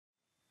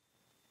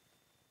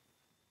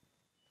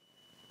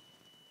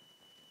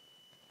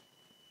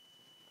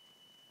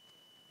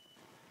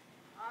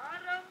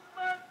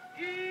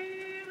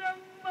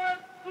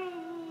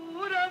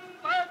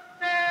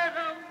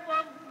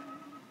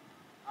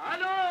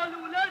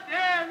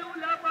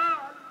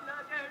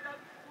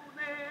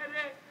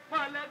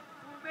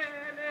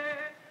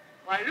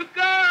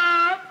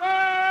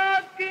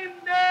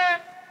പഴുക്കാപ്പാക്കിന്റെ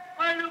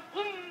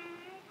പഴുപ്പും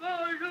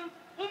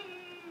കൊഴുപ്പും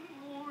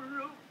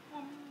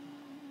മുഴുപ്പും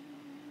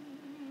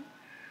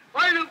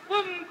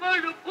പഴുപ്പും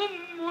കൊഴുപ്പും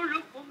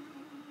മുഴുപ്പും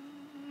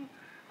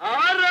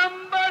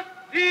ആരംഭ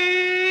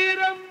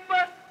തീരമ്പ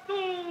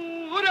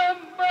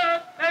തൂരമ്പ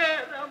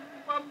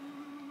തേരമ്പം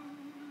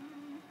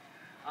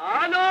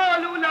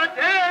ആലോലുല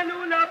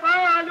ചേലുല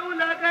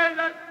പാലുല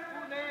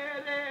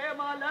കിഴക്കുമേലെ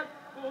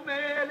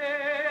മലക്കുമേലെ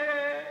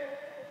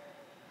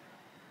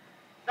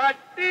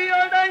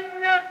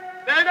തട്ടിയൊടഞ്ഞ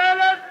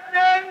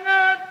വെടലത്തേങ്ങ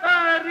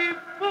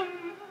തരിപ്പും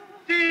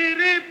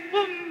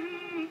ചിരിപ്പും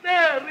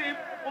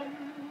തെറിപ്പും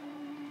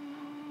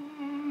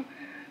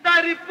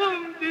തരിപ്പും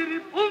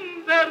തിരിപ്പും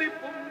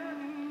തെറിപ്പും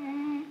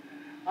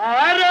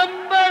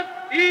ആരംഭ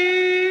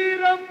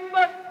തീരമ്പ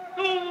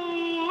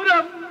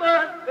തൂരമ്പ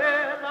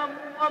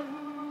തേരമ്പം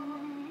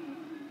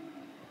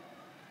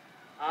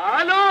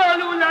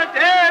ആലോലുല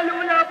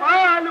ചേലുല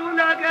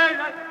പാലുല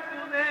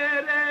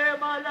കിഴക്കുമേലെ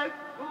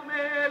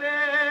മലക്കുമേലെ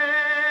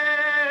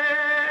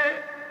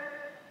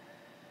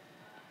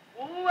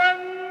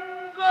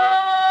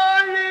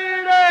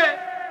പൂവങ്കോഴിയുടെ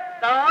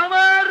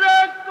താമരക്കോഴിയുടെ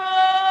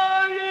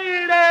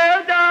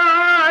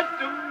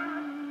ചാറ്റും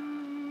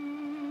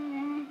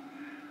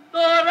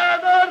തൊറ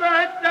തൊറ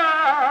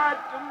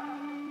ചാറ്റും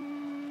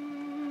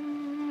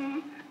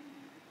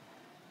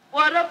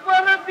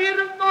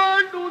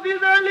പൊറപ്പുറത്തിരുന്നോണ്ടുതി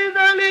തളി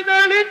തളി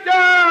തളി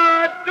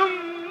ചാറ്റും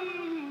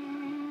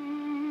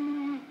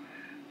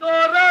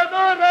തൊറ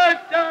തൊറ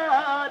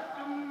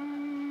ചാറ്റും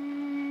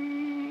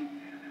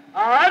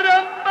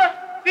ആരംഭ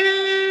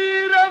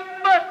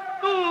തീരമ്പ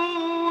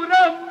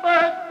തൂരമ്പ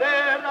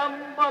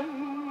തേരമ്പം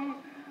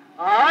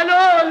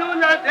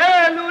ആലോലുല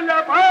ചേലുല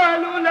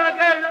പാലുല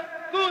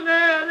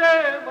കിഴക്കുമേലെ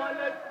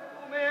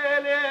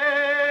മലക്കുമേലെ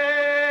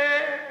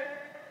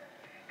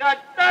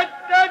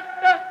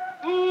കട്ടക്കട്ട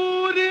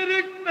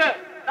കൂരിരുട്ട്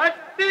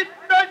തട്ടി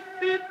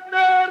തട്ടി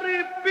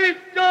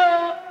തെറിപ്പിച്ചോ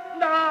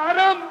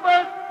നാരമ്പ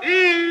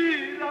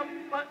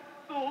തീരമ്പ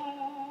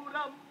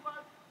തൂരമ്പ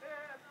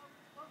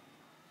തേരമ്പം.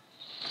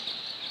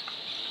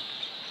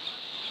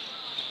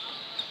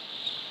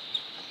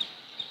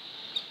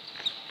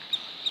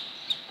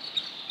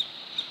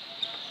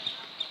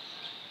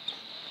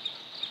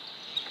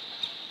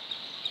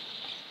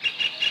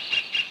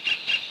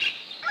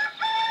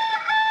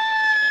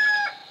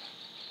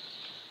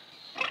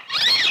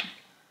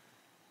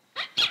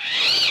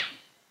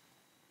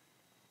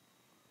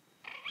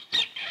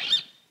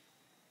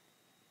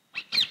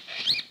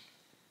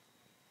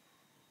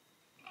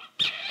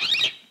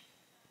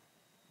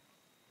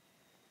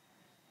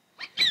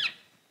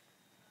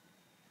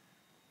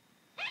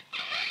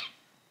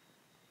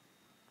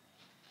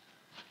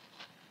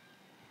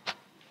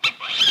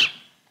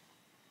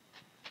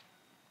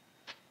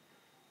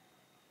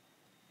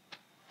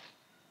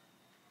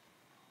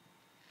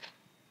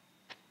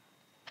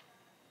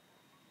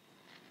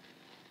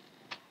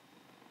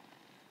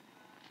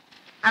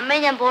 അമ്മേ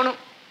ഞാൻ പോണു.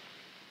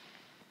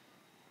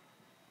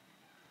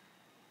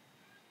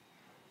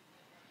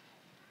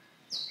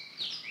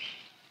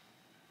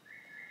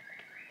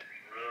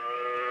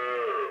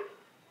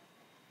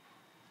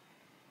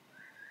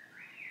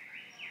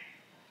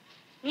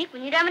 നീ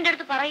കുഞ്ഞിരാമന്റെ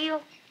അടുത്ത് പറയോ?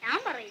 ഞാൻ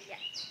പറയില്ല.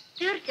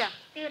 തീർച്ച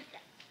തീർച്ച.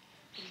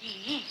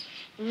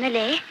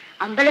 ഇന്നലെ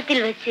അമ്പലത്തിൽ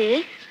വെച്ച്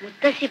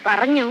മുത്തശ്ശി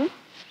പറഞ്ഞു,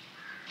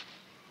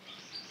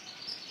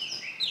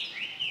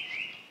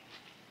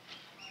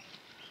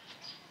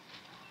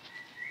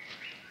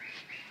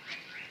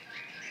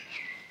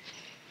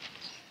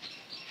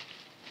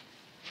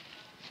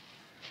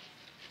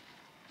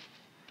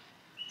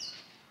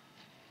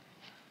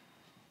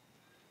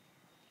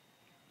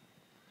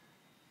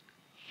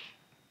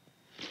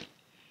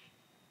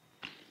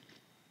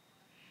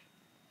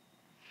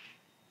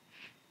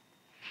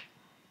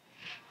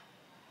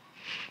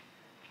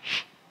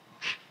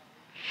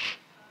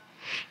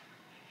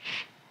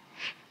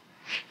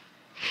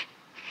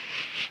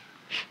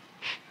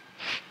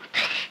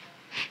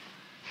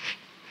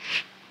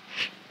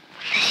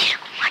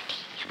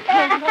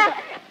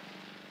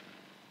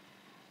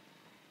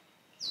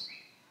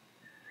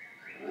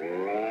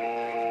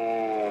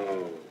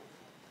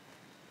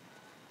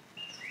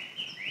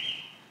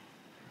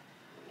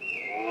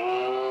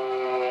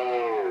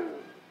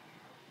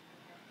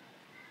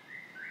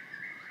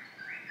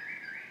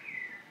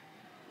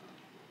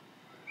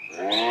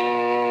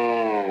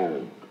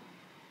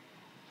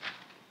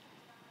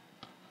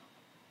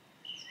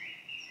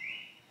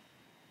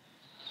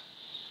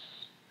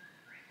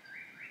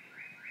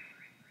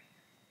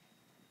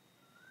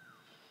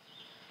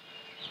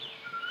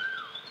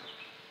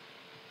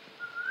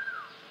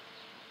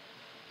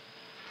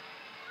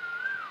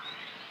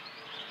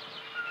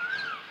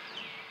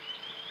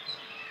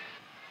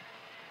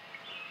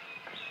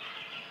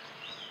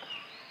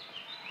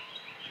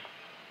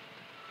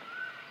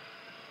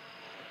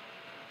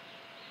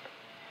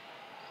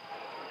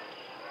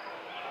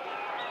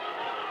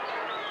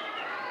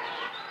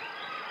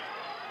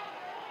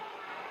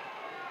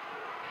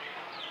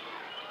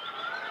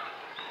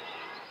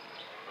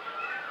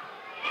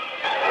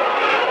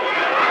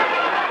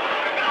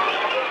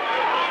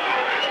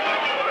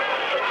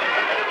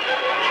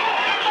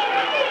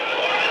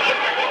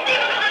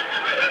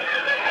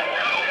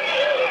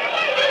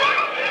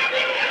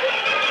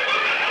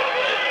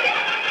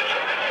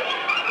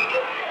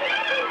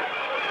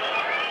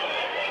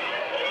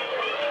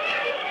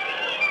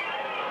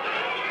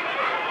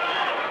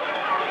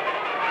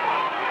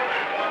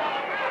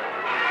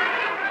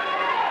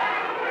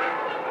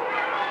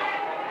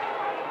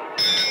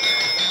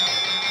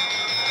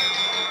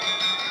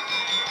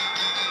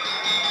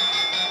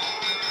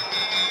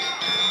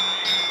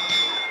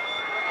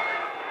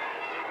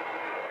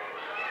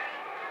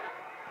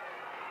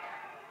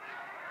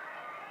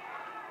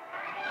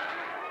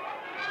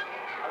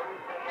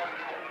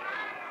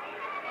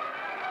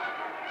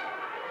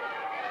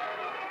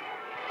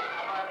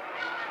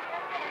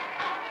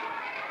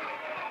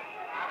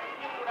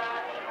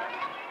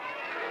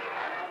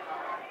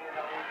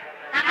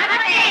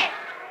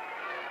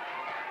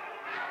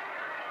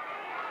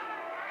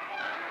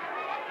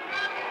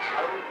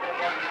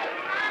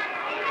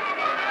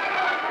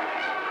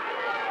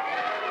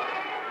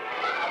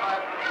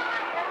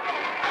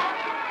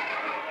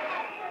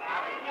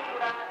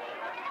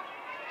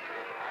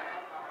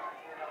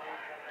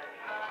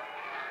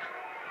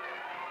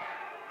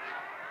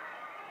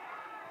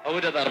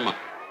 പൗരധർമ്മം.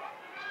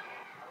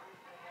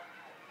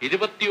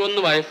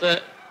 21 വയസ്സ്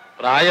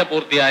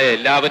പ്രായപൂർത്തിയായ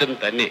എല്ലാവരും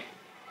തന്നെ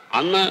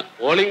അന്ന്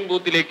പോളിംഗ്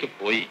ബൂത്തിലേക്ക്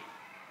പോയി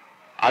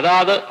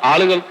അതാത്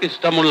ആളുകൾക്ക്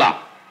ഇഷ്ടമുള്ള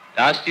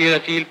രാഷ്ട്രീയ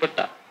കക്ഷിയിൽപ്പെട്ട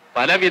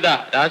പലവിധ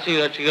രാഷ്ട്രീയ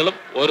കക്ഷികളും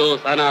ഓരോ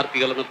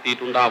സ്ഥാനാർത്ഥികൾ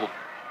നിർത്തിയിട്ടുണ്ടാവും.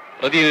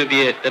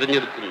 പ്രതിനിധിയെ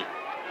തിരഞ്ഞെടുക്കുന്നു.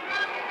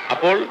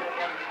 അപ്പോൾ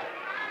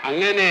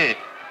അങ്ങനെ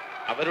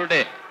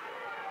അവരുടെ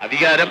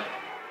അധികാരം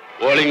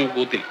പോളിംഗ്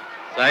ബൂത്തിൽ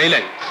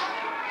സൈലൻസ്.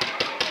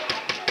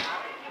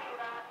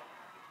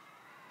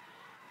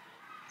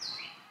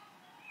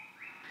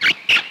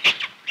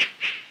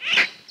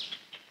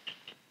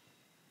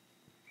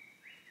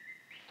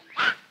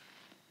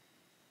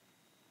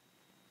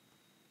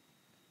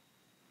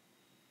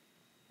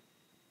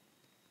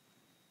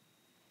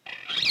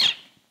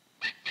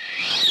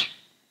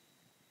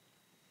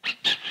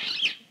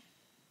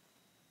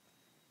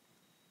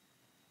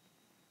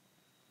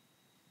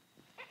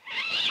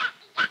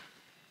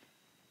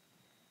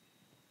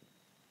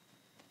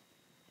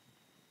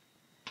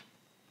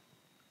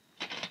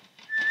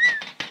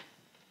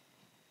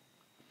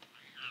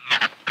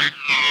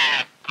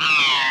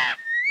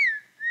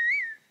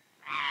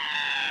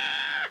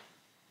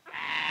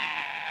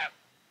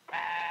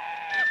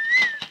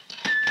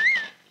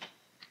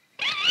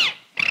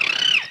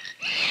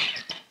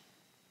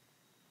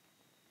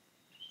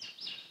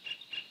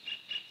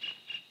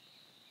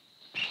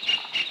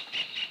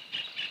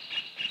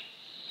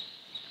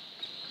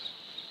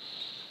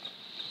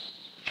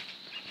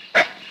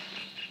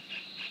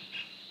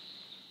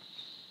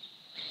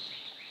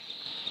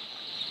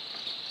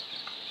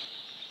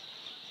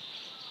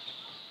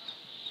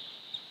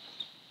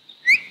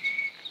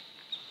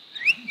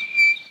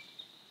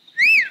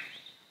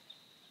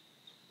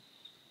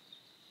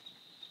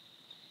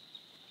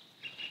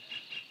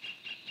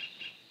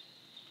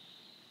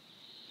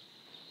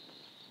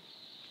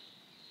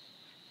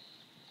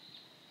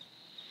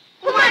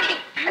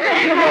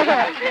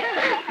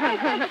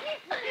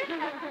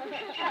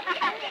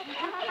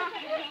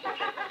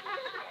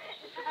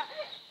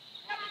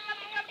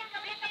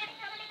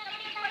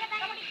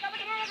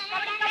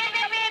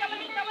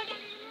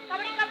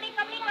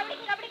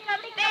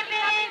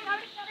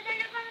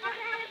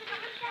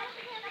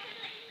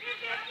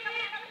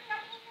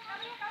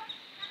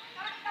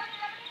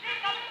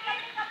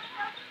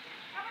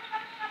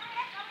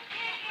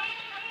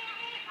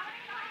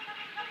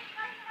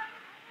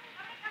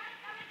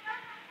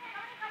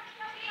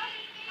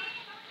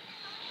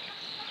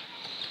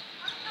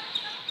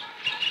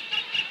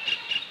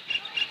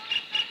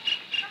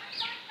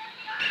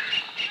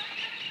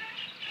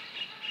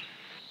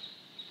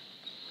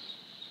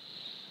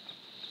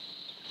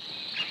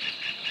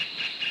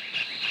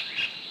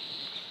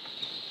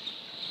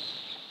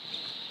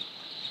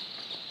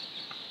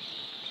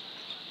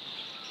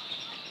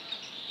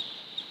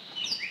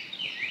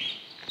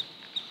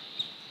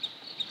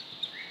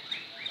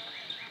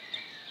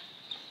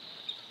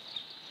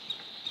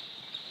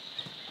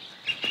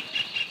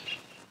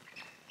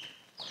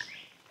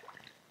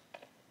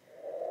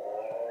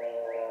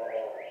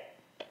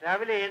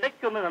 രാവിലെ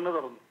ഇടയ്ക്കൊന്ന് കണ്ണു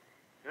തുറന്നു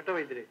കേട്ടോ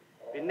വൈദ്യരെ.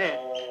 പിന്നെ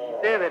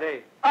ഇതേവരെ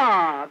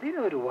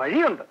അതിനൊരു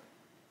വഴിയുണ്ട്.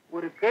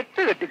 ഒരു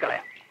കെട്ട്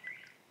കെട്ടിക്കളയാം.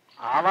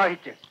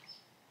 ആവാഹിച്ച്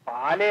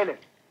പാലയില്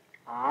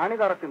ആണി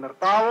തറച്ച്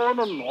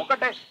നിർത്താവോന്ന്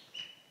നോക്കട്ടെ.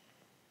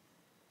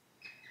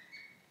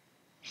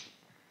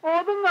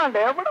 ഒതുങ്ങാണ്ട്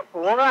എവിടെ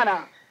പോകാനാ?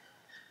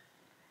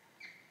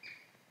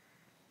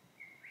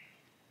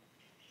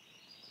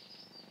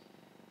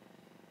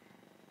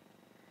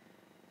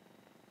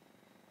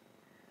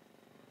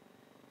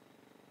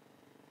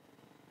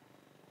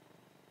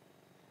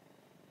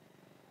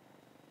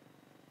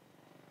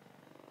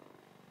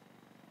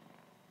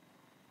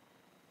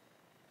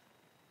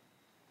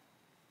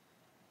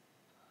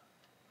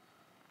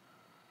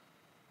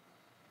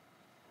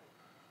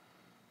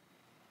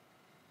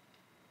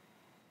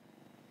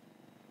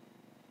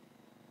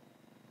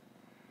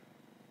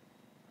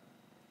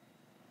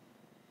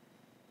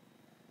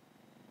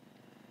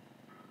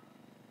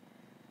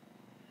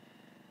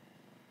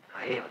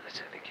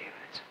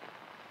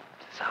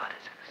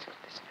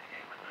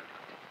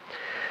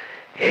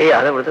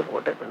 அதை விடுத்து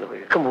போட்டு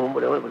இருக்க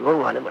போகும்போது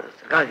விமானம்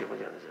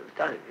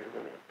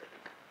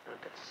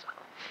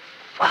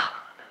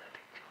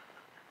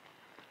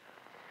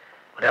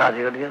ഒരേ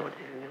ആദ്യം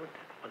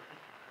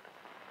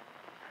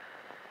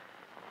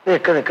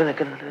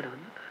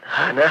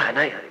ഹന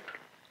ഹനായി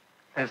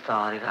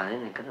സാറി കാണി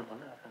നിൽക്കുന്ന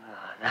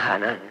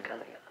ഹന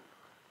നിൽക്കാതെ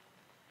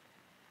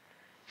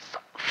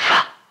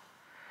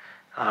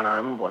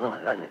കാണാനും പോന്ന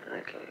വല്ലാതെ നിൽക്കുന്ന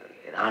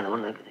ഏതാണ്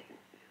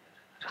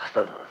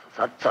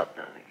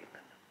സത്സാത്മ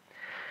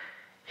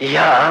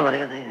യാ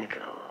പറയുന്നത്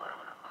നിൽക്കണോ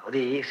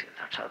ഭഗവതി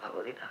സാക്ഷാത്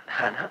ഭഗവതി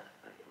ഹന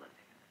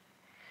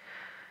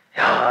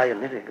യാ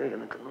എന്നിട്ട്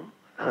നിൽക്കുന്നു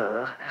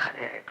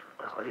ഹനയായിട്ടുള്ള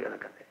ഭഗവതി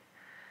നിൽക്കുന്നത്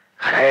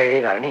ഹരേ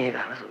കരണി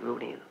കാരണ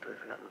സുഖി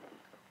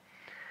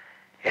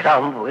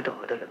ഏതാവും പോയിട്ട്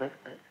പോയിട്ട്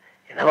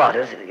എന്നാ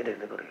വളരെ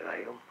സ്ഥിതിക്ക് കുറേ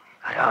കാര്യം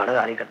ആരാണ്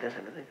കാര്യക്കത്തെ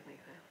സംഗതി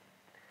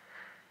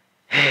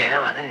ഏതാ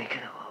വന്ന്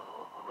നിൽക്കുന്നു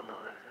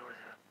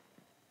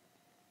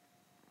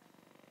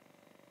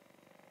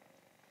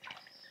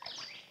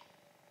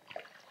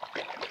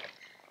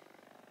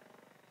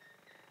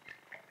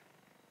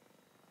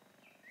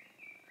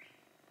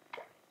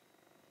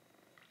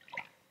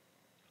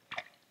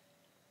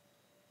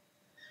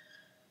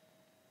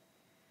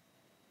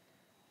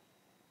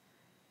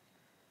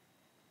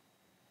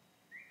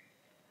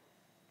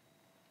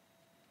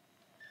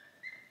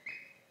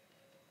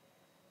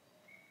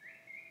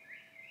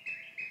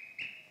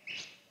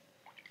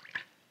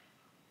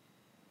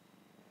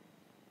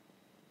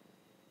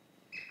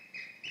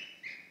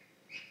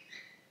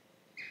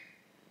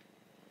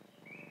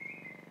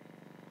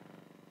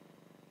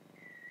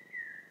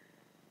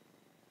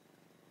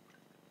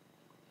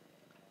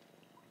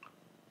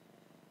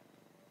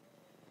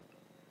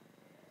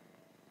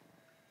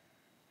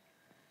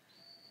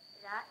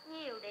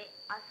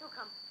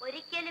അസുഖം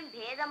ഒരിക്കലും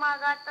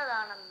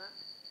ഭേദമാകാത്തതാണെന്ന്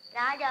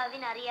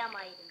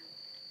രാജാവിനറിയാമായിരുന്നു.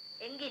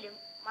 എങ്കിലും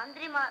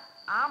മന്ത്രിമാർ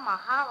ആ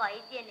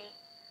മഹാവൈദ്യനെ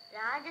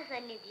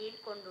രാജസന്നിധിയിൽ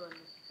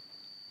കൊണ്ടുവന്നു.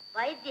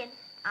 വൈദ്യൻ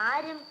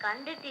ആരും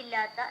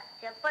കണ്ടിട്ടില്ലാത്ത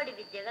ചെപ്പടി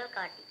വിദ്യകൾ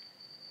കാട്ടി.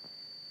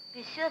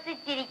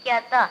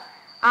 വിശ്വസിച്ചിരിക്കാത്ത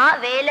ആ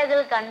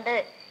വേലകൾ കണ്ട്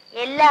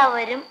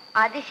എല്ലാവരും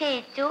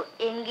അതിശയിച്ചു.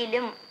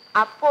 എങ്കിലും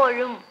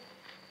അപ്പോഴും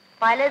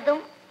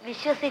പലതും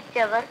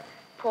വിശ്വസിച്ചവർ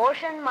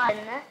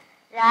ഭോഷന്മാരെന്ന്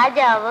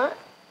രാജാവ്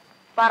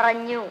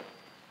പറഞ്ഞു.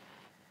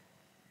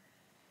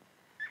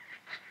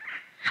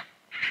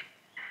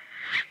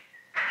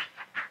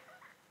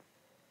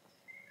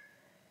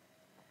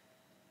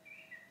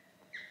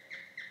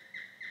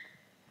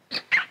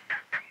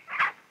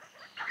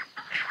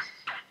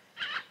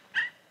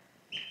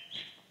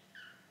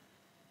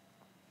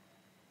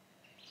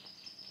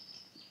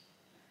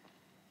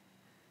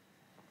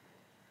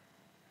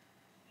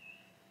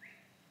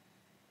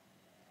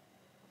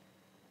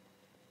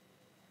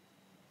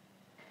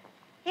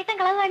 ഏട്ടൻ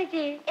കളവ്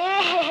കാണിച്ചേ.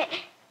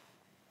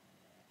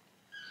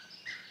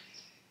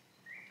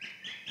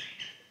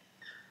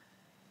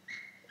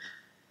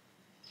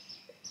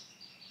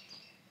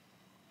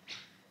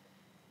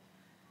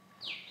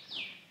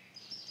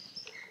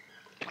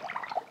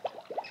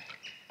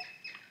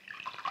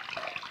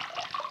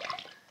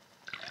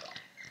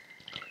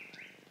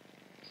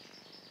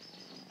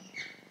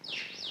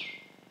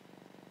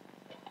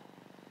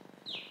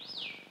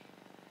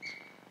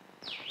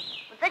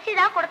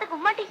 മുത്തശ്ശിതാ കൊടുത്ത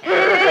കുമ്മാട്ടി.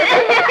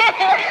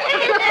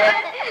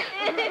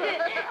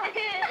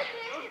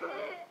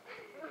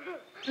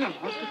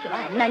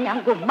 എന്നാ ഞാൻ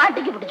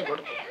കുമ്മാട്ടിക്ക് പിടിച്ചു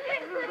കൊടുക്കും.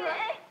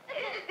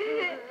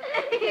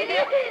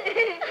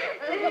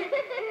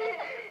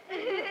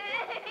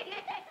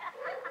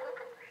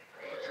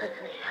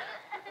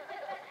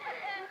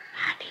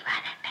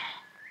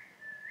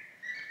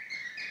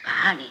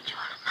 കാണിച്ചു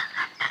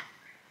കൊടുക്കുന്നുണ്ട്.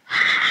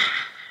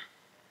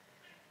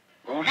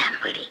 ഗുണം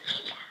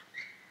പിടിക്കില്ല.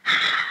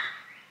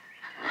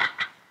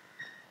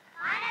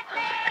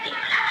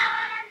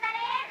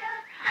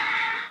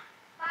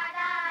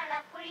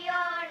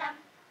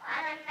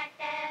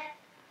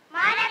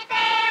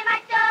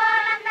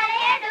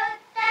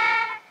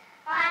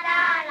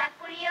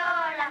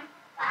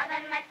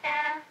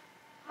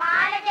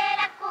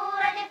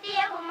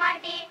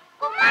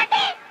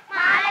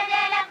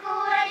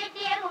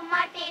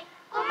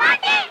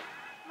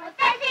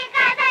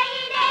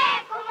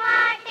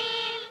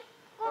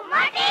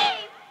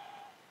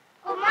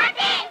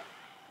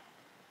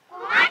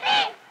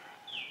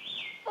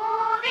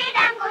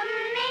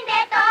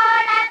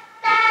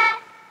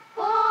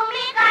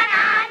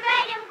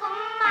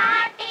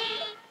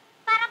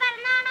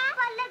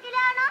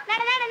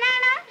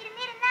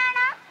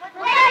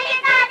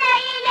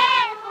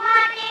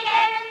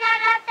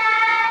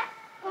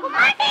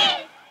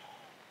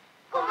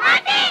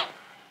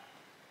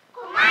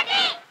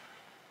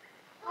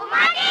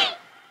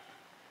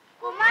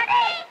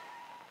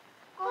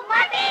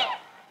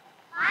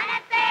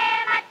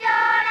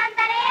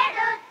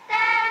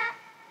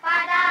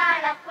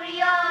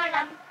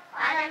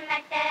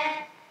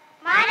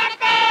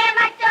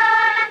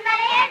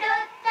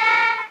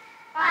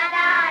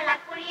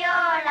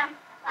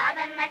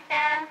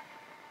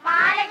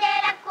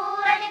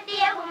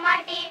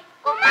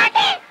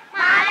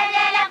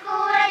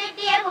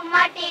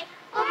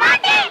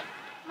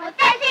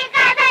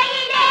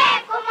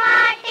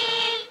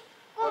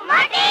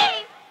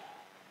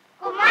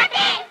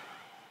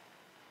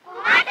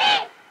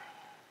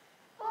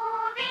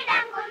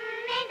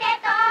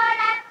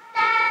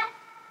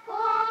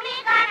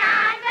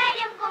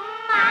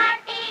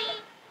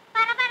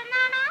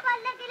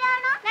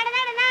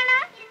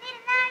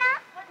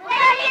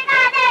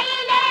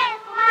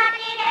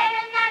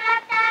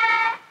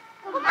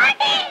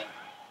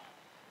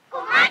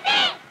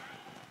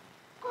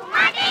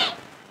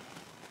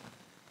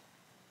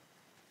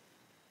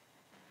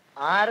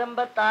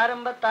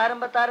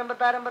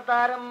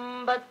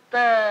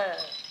 താരമ്പത്താരമ്പത്താരമ്പത്താരമ്പത്താരമ്പത്താരമ്പത്ത്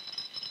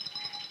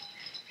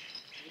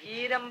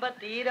തീരമ്പ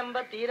തീരമ്പ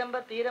തീരമ്പ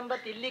തീരമ്പ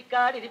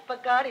തില്ലിക്കാട്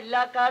ഇരിപ്പക്കാട്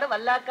ഇല്ലാക്കാട്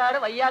വല്ലാക്കാട്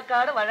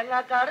വയ്യാക്കാട്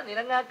വഴങ്ങാക്കാട്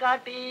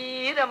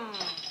നിരങ്ങാക്കാട്ടീരം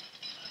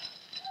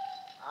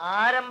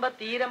ആരമ്പ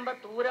തീരമ്പ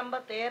തൂരമ്പ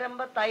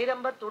തേരമ്പ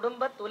തൈരമ്പ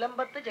തുടുമ്പ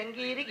തുലമ്പത്ത്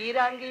ജങ്കീരി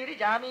ഗീരാങ്കീരി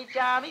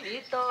ജാമീച്ചാമി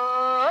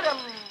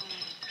വീട്ടോരം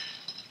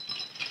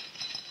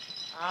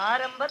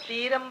ആരമ്പ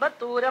തീരമ്പ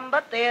തൂരമ്പ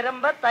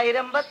തേരമ്പ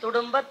തൈരമ്പ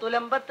തുടുമ്പ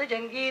തുലമ്പത്ത്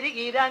ജങ്കീരി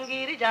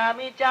ഗീരാങ്കീരി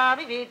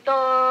ജാമീച്ചാമി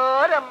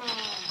വീട്ടോരം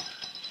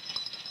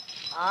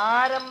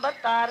ആരമ്പ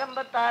താരമ്പ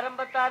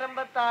താരമ്പ താരമ്പ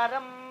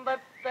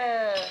താരമ്പത്ത്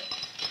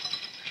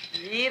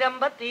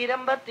തീരമ്പ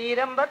തീരമ്പ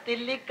തീരമ്പ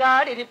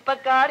തില്ലിക്കാട്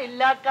ഇരിപ്പക്കാട്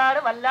ഇല്ലാക്കാട്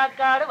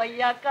വല്ലാക്കാട്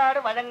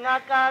വയ്യാക്കാട്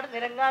വഴങ്ങാക്കാട്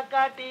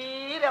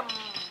നിരങ്ങാക്കാട്ടീരം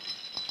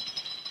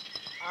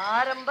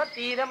ആരമ്പ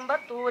തീരമ്പ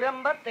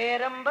തൂരമ്പ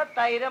തേരമ്പ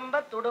തൈരമ്പ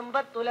തുടുമ്പ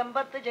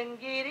തുലമ്പത്ത്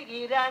ജങ്കീരി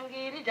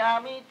ഗീരാങ്കീരി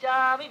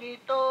ജാമീച്ചാമി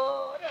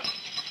വീട്ടോരം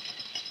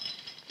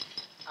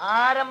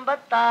ആരമ്പ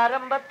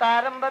താരമ്പ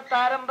താരമ്പ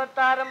താരമ്പ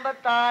താരമ്പ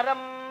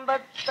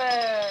താരമ്പത്ത്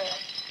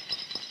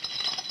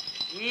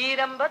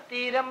ഈരമ്പ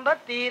തീരമ്പ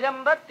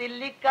തീരമ്പ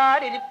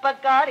തില്ലിക്കാട്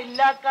ഇരിപ്പക്കാട്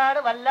ഇല്ലാക്കാട്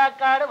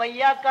വല്ലാക്കാട്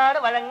വയ്യാക്കാട്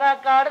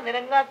വഴങ്ങാക്കാട്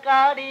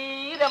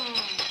നിരങ്ങാക്കാടീരം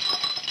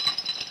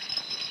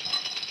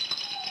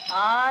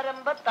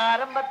ആരംഭ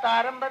താരമ്പ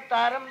താരമ്പ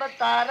താരമ്പ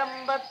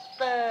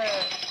താരമ്പത്ത്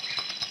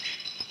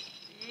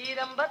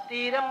ഈരമ്പ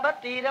തീരമ്പ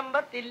തീരമ്പ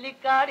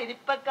തില്ലിക്കാട്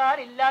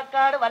ഇരിപ്പക്കാട്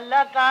ഇല്ലാക്കാട്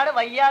വല്ലാക്കാട്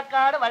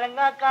വയ്യാക്കാട്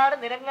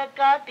വഴങ്ങാക്കാട്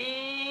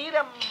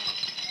നിരങ്ങാക്കാടീരം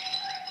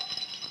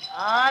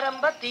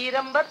ആരംഭ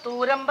തീരമ്പ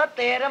തൂരമ്പ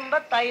തേരമ്പ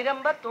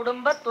തൈരമ്പ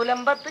തുടുമ്പ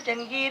തുലമ്പത്ത്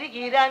ചെങ്കീരി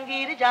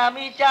കീരാങ്കീരി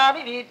ചാമി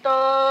ചാമി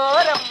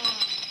വീട്ടോരം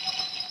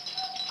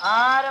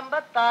ആരംഭ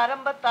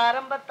താരമ്പ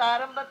താരമ്പ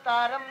താരമ്പ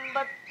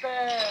താരമ്പത്ത്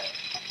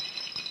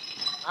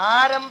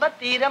ആരംഭ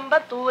തീരമ്പ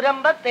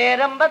തൂരമ്പ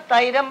തേരമ്പ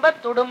തൈരമ്പ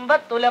തുടുമ്പ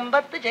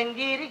തുലമ്പത്ത്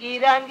ചെങ്കീരി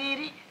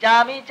കീരാങ്കീരി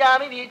ചാമി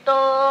ചാമി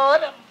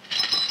വീട്ടോരം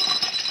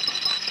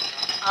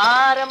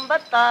ആരംഭ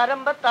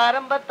താരമ്പ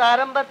താരമ്പ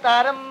താരമ്പ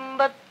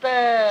താരമ്പത്ത്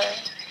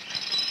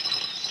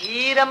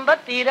ഈരമ്പ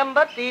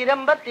തീരമ്പ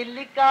തീരമ്പ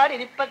തില്ലിക്കാട്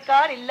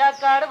ഇരിപ്പക്കാട്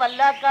ഇല്ലാക്കാട്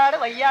വല്ലാക്കാട്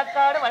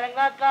വയ്യാക്കാട്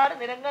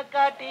വഴങ്ങാക്കാട്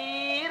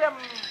നിരങ്ങക്കാട്ടീരം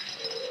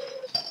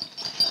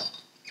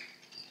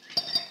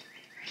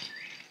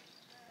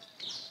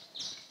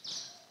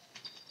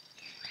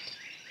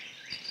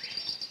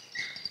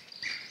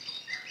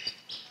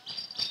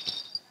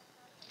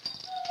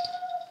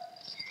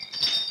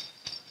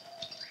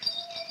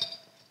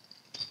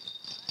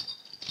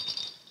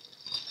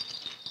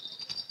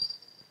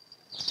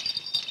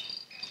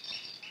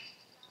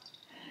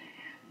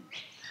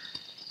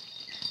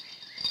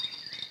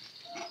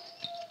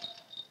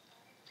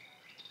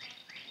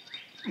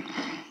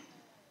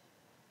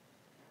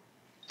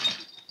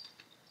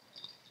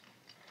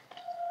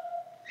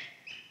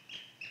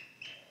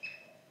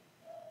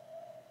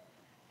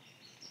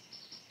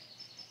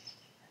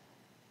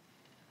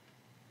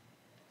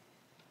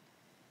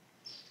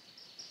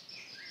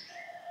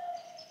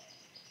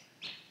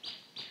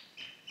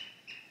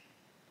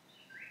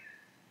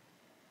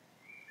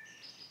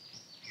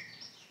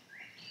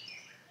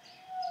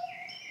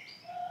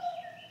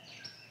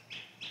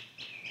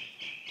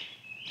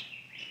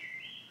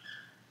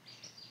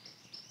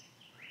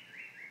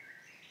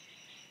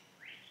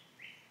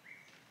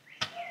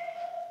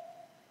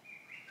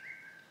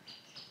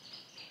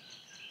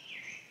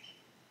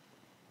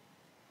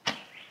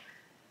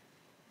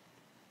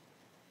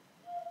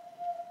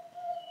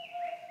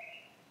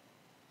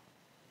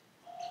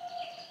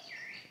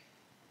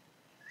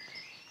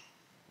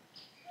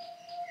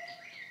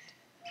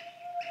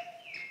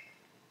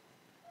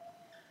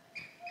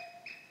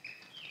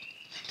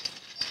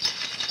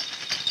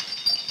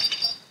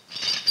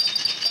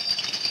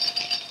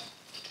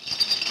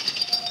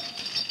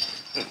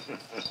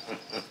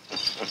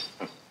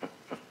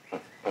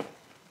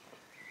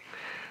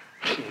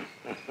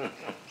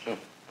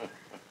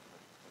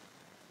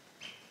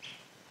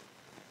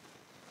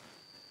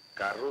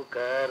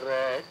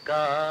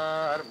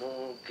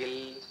കറുകറക്കാർമൂക്കിൽ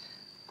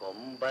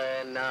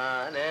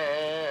കൊമ്പനാന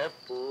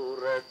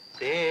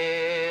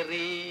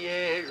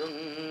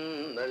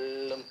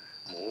പുറത്തേറിയെഴുന്നള്ളും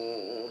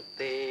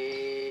മൂർത്തേ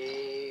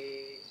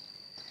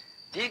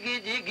ജിഗി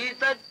ജിഗി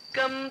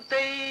തക്കം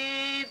തെയ്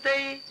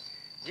തെയ്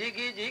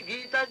ജിഗി ജിഗി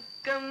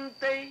തക്കം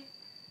തെയ്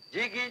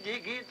ജിഗി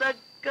ജിഗി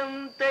തക്കം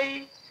തെയ്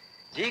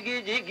ജിഗി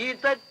ജിഗി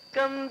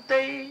തക്കം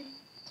തെയ്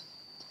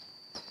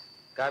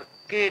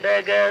കർക്കിടകത്തേവരെ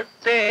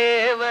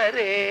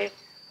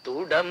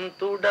തുടം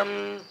തുടം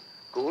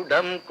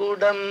കുടം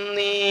കുടം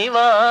നീ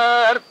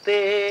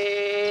വാർത്തേ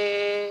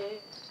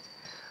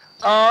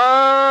ആ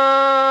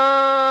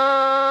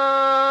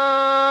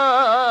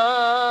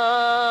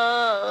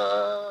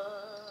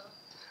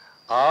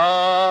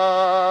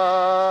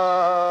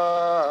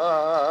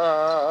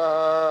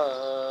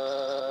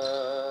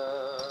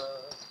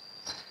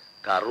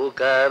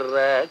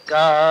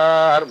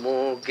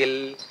കറുകറക്കാർമൂക്കിൽ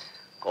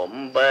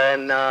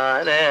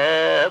കൊമ്പനാന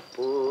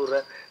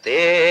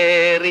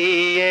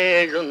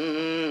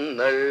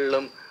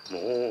പുറത്തേറിയെഴുന്നള്ളും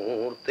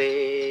മൂർത്തേ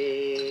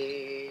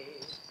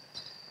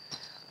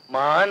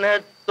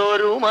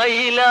മാനത്തൊരു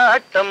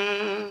മയിലാട്ടം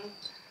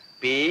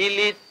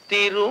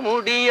പീലിത്തിരുമുടിയാട്ടം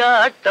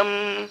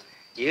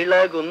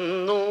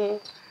ഇളകുന്നു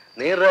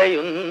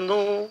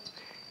നിറയുന്നു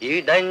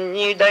ഇടഞ്ഞിടഞ്ഞങ്ങൊഴിഞ്ഞു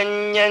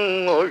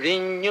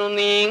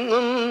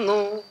നീങ്ങുന്നു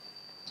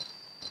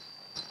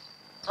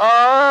ആ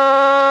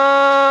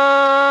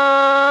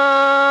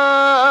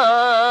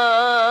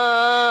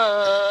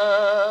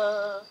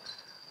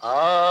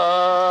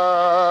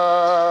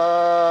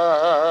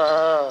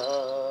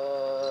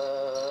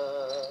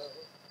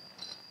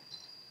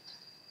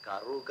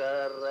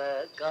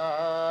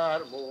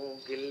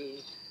കറുകറക്കാർമൂക്കിൽ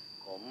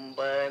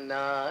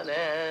കൊമ്പനാന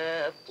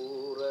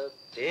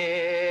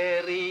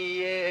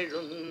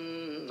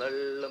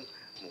പുറത്തേറിയെഴുന്നള്ളും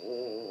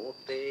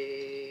മൂർത്തേ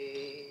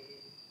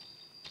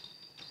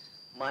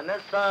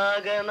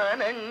മനസ്സാക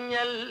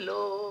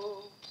നനഞ്ഞല്ലോ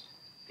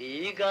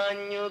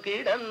തീകാഞ്ഞു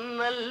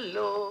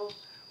കിടന്നല്ലോ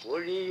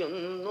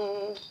ഒഴിയുന്നു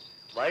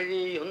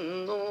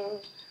വഴിയുന്നു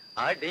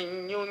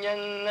അടിഞ്ഞു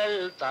ഞങ്ങൾ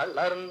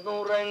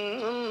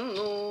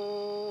തളർന്നുറങ്ങുന്നു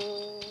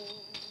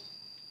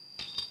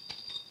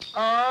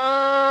ആ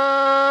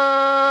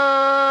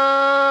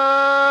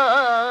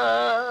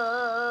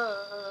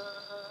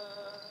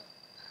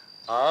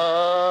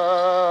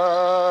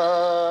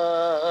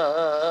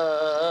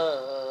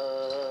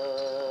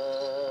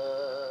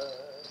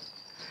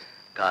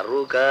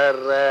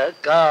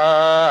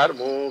കറക്കാർ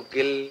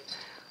മൂക്കിൽ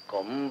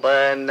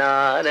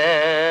കൊമ്പനാന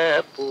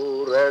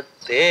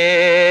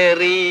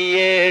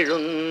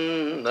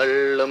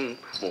പുറത്തേറിയെഴുന്നള്ളും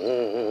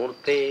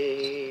മൂർത്തേ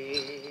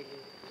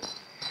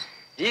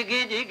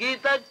ജിഗി ജിഗി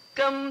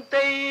തക്കം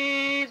തൈ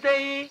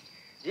തൈ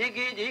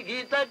ജിഗി ജിഗി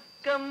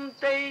തക്കം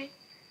തൈ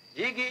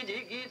ജിഗി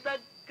ജിഗി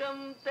തക്കം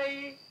തൈ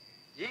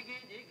ജിഗി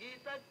ജിഗി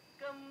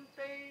തക്കം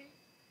തൈ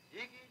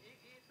ജിഗി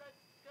ജിഗി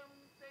തക്കം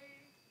തൈ.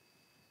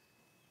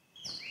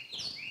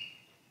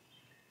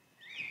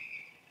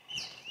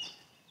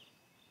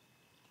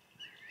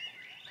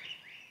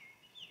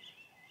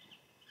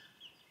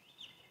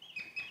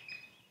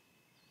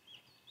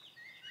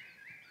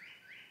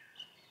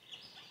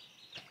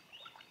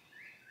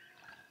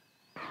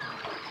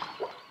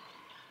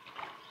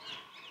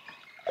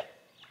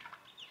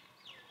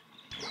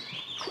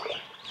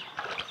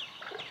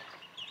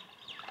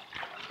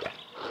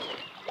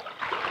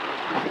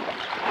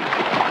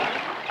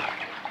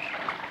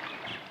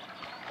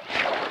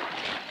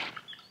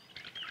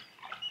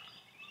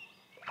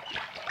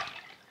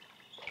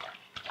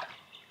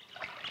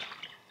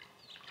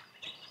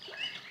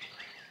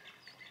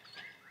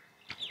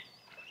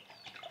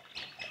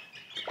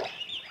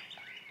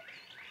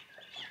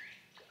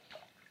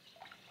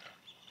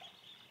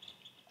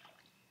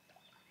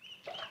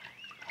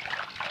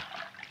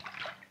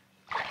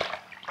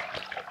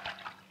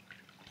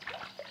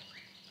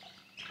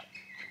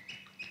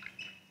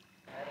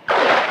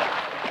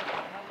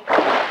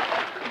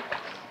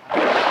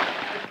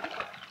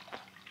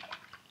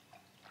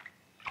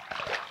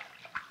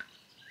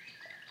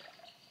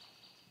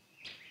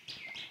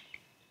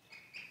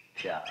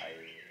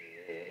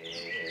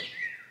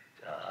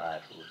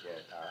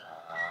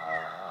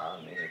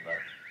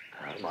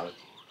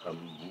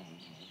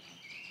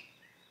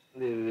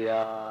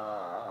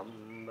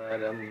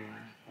 ദിവ്യാംബരം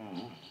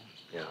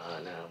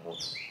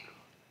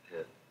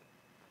ജ്ഞാനമുത്തരം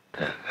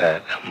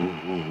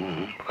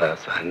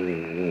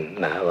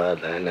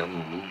പ്രസന്നവദനം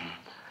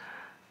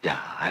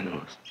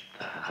ജാനുസ്തേതരം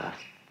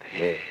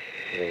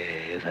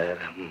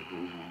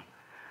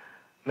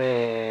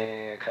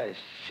മേഘശ്യാമളകോമളം.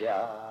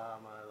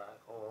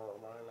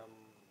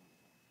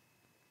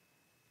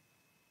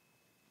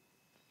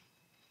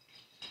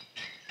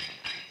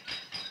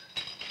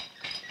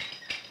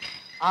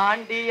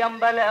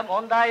 ആണ്ടിയമ്പല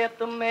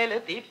മോന്തായത്തും മേല്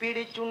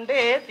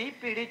തീപ്പിടിച്ചുണ്ടേ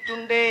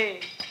തീപ്പിടിച്ചുണ്ടേ.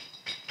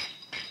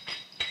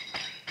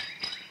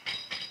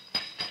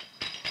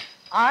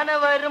 ആന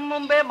വരും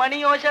മുമ്പേ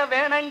മണിയോശ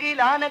വേണമെങ്കിൽ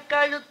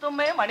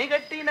ആനക്കഴുത്തുമേ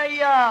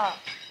മണികെട്ടിനയ്യ.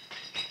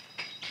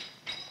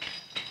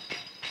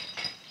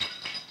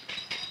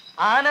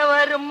 ആന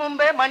വരും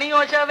മുമ്പേ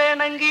മണിയോശ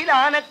വേണമെങ്കിൽ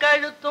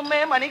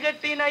ആനക്കഴുത്തുമേ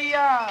മണികെട്ടിനയ്യ.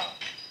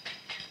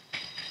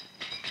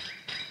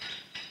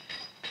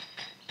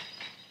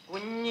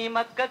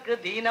 കുഞ്ഞിമക്കൾക്ക്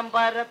ദീനം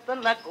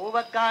പരത്തുന്ന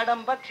കൂവക്കാടൻ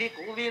പക്ഷി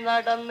കൂവി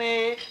നടന്നേ.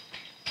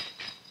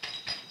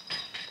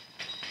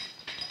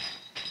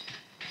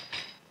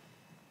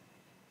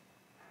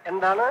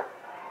 എന്താണ്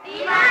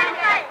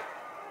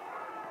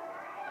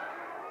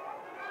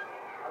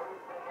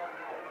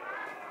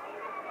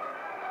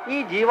ഈ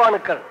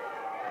ജീവാണുക്കൾ?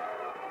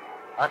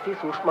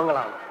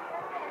 അതിസൂക്ഷ്മങ്ങളാണ്.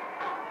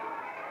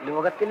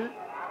 ലോകത്തിൽ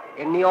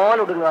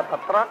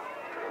എണ്ണിയാലൊടുങ്ങാത്തത്ര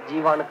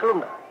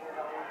ജീവാണുക്കളുണ്ട്.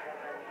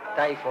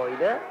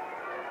 ടൈഫോയിഡ്,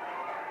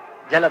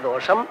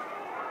 ജലദോഷം,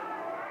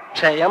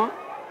 ക്ഷയം,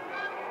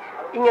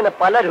 ഇങ്ങനെ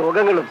പല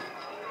രോഗങ്ങളും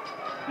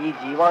ഈ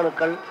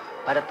ജീവാണുക്കൾ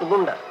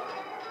പരത്തുന്നുണ്ട്.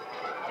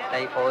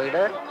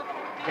 ടൈഫോയിഡ്,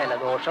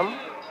 ജലദോഷം,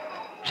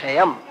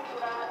 ക്ഷയം.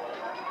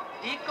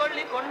 ഈ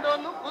കൊള്ളി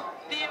കൊണ്ടൊന്നു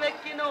കുത്തി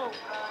വെക്കിനു,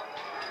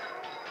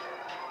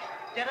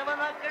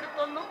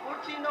 ചെറവനാക്കെടുത്തൊന്നു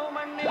കൂട്ടിനോ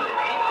മണ്ണിൽ.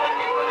 ഈ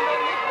കൊള്ളി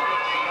കൊണ്ടൊന്നു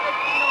കുത്തി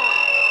വെക്കിനു.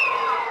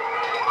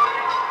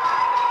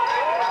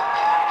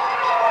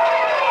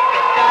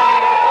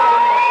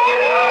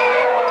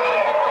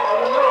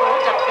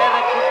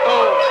 ചക്കരക്കുട്ടോ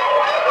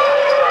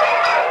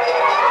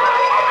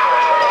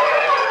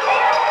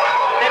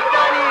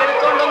തെറ്റാനി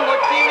എടുത്തോണ്ടും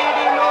കൊച്ചി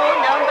വീടിനോ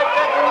ഞാൻ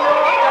പറ്റത്തില്ലോ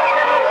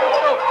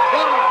ചക്കരക്കുട്ടോ.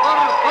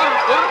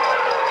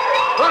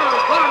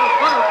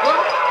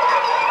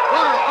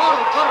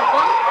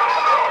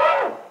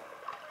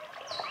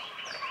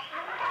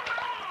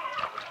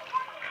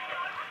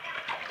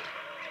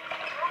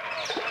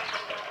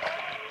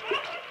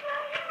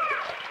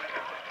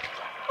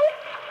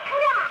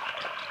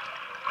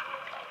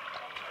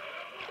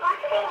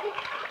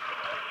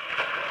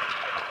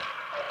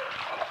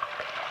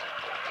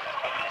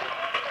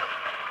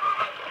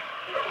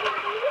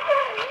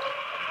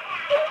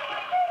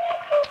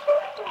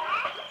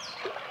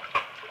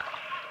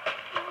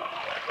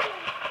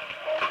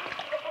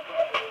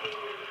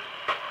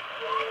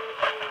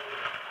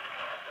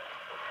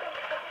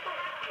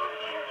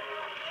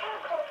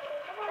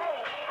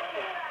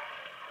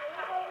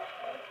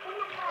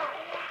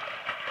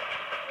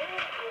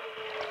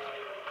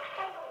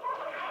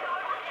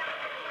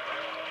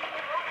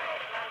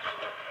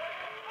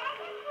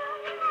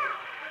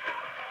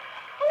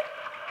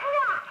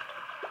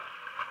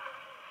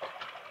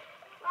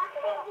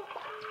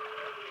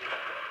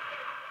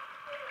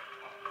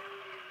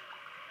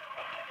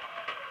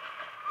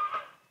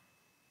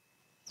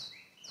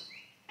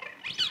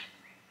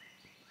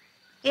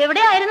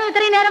 എവിടെയായിരുന്നു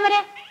ഇത്രയും നേരം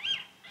വരെ?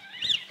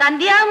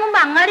 സന്ധ്യയാകും മുമ്പ്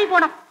അങ്ങാടി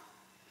പോണം.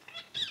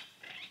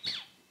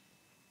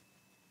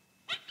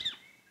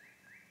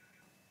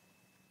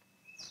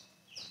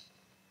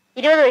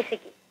 ഇരുപത്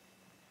പൈസക്ക്.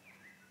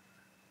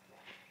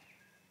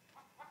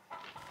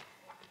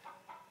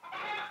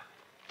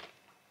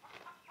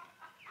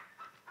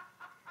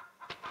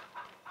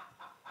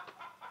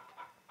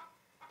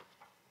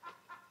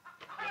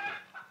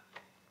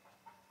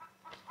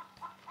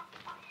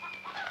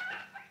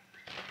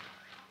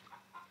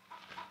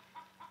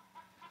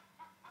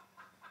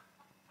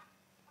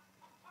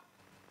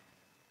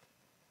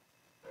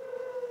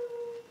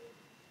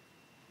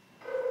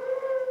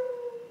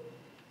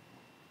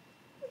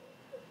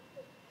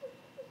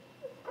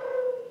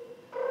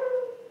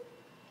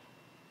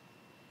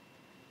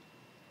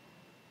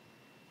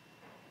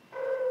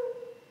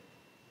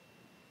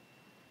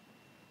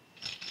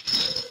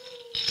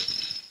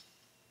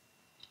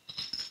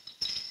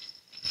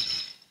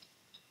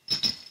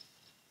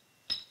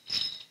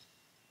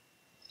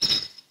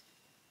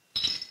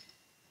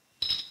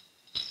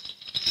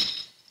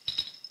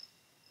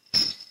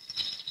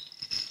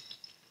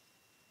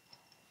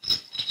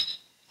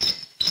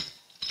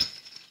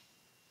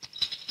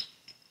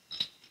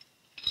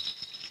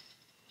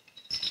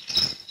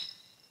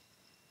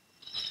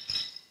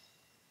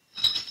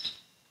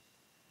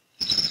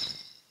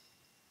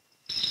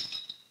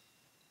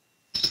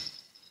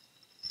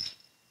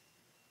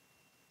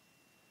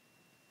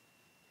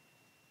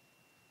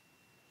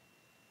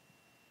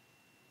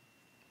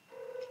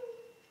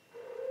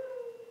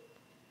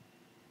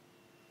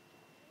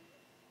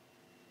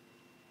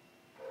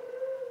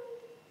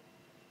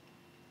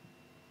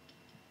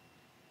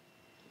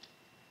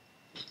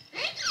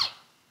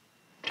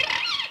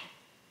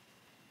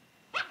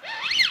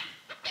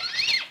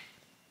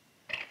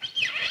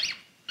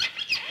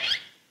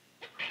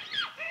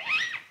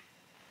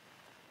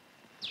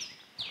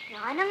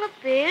 ഞാനങ്ങ്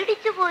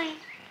പേടിച്ചു പോയി.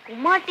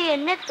 കുമ്മാട്ടി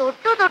എന്നെ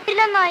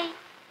തൊട്ടില്ലെന്നായി.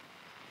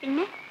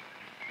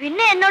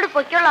 പിന്നെ എന്നോട്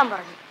പൊയ്ക്കൊള്ളാൻ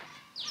പറഞ്ഞു.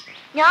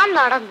 ഞാൻ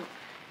നടന്നു.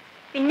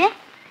 പിന്നെ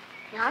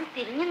ഞാൻ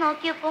തിരിഞ്ഞു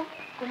നോക്കിയപ്പോ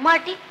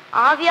കുമ്മാട്ടി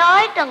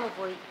ആവിയായിട്ടങ്ങ്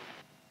പോയി.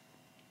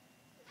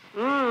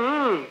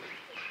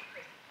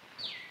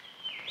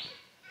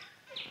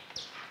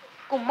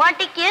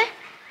 കുമ്മാട്ടിക്ക്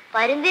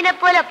പരുന്തിനെ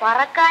പോലെ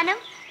പറക്കാനും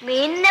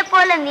മീനിനെ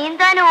പോലെ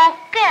നീന്താനും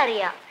ഒക്കെ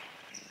അറിയാം.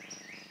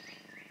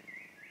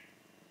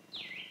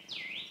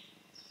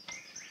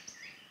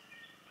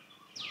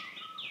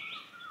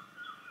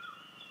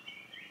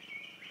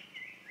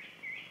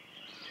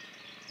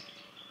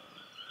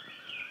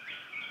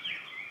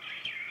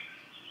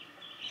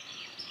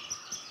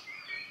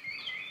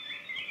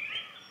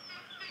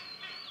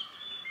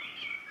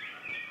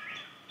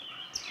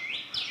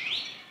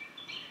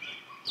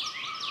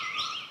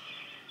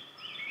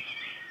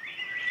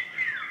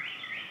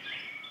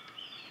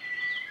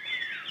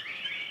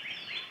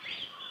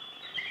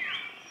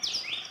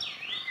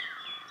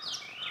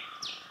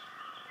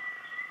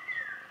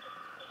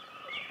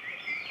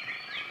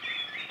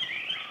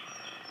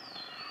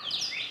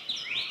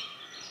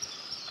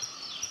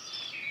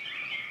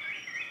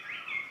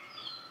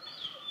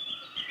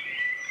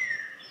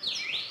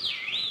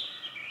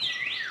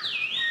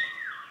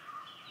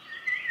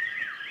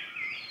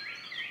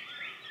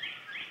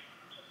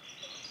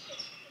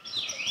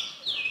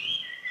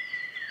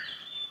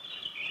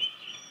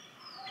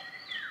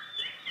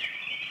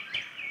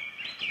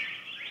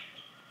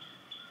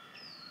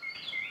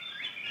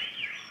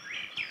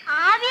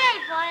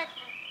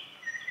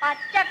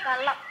 പച്ച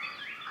കള്ളം.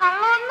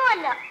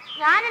 കള്ളമൊന്നുമല്ല,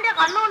 ഞാൻ എന്റെ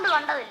കണ്ണുകൊണ്ട്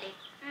കണ്ടതല്ലേ.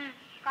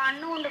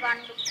 കണ്ണുകൊണ്ട്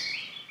കണ്ടു.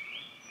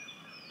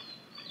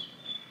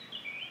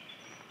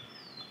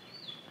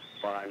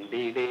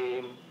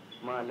 പാണ്ടിയുടെയും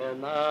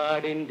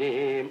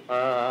മലനാടിന്റെയും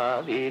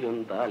ആതിരും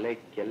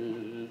തലയ്ക്കൽ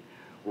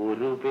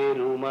ഒരു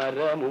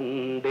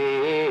പെരുമരമുണ്ടേ.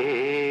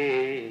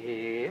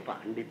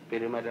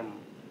 പാണ്ടിപ്പെരുമരം.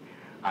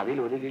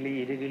 അതിലൊരു കിളി,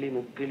 ഇരുകിളി,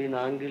 മുക്കിളി,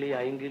 നാങ്കിളി,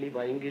 ഐങ്കിളി,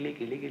 പൈങ്കിളി,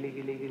 കിളി കിളി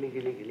കിളി കിളി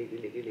കിളി കിളി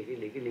കിളി കിളി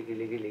കിളി കിളി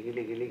കിളി കിളി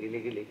കിളി കിളി കിളി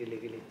കിളി കിളി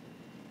കിളി.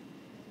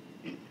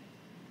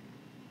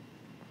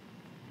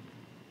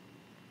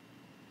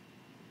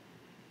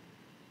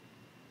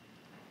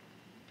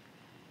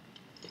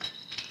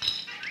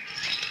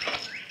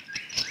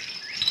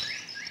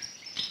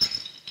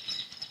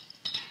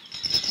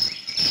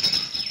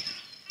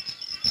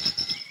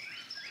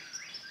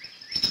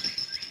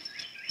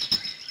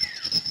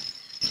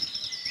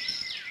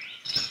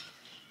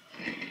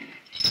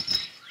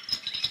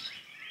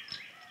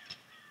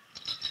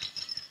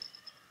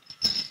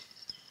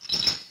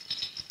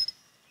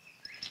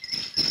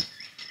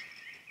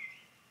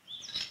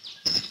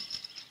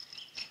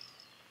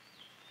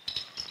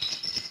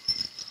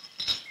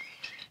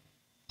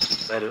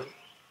 വരൂ.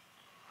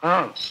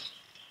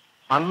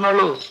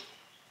 വന്നോളൂ,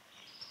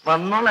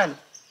 വന്നോളാൻ.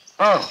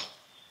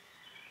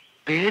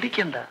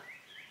 പേടിക്കണ്ട,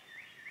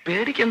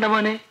 പേടിക്കണ്ട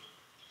മോനെ,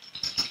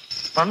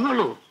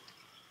 വന്നോളൂ.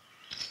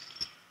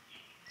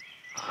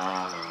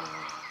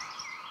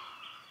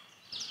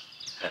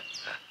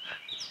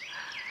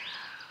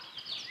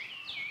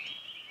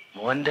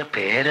 മോന്റെ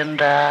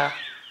പേരെന്താ?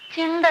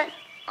 ചിണ്ടൻ.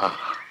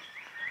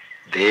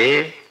 ദേ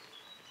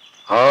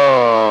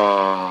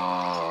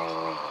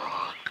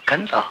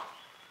കണ്ടോ?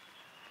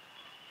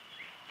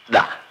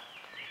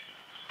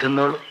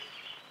 തിന്നോളൂ.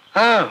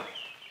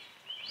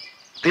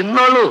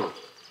 തിന്നോളൂ.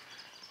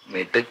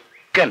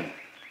 മിടുക്കൻ.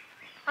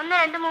 1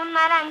 2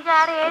 3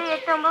 4 5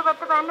 6 7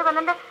 8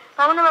 9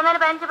 10 11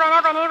 12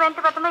 13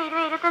 14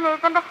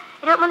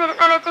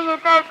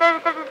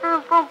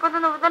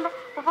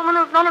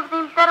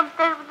 15 16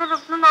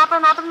 17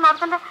 18 19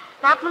 20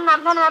 21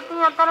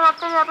 22 23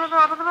 24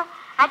 25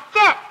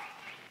 അച്ഛേ.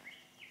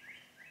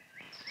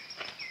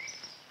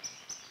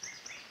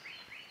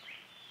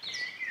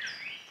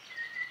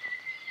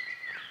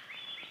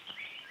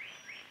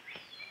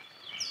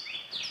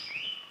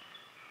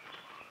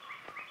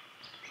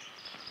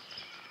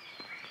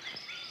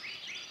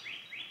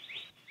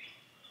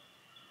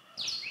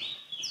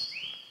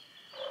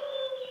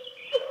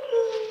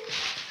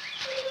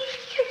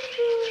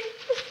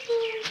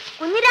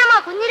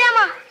 കുഞ്ഞിരാമ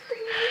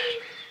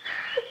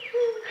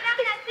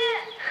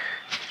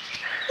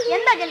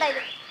എന്താ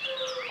ചെണ്ടായത്?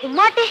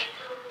 കുമ്മാട്ടി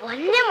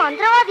വലിയ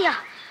മന്ത്രവാദിയാ.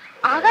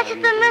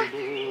 ആകാശത്ത് നിന്ന്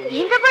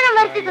ഈന്തപ്പഴം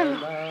വരുത്തി തന്നു.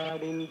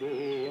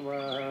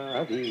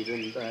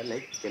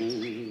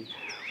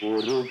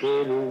 ഒരു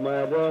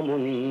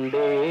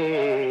പെരുമരമുണ്ടേ,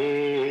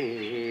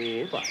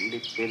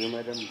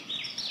 പാണ്ടിപ്പെരുമരം.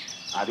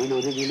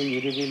 അതിലൊരു കിളി,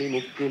 ഇരുകിളി,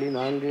 മുക്കിളി,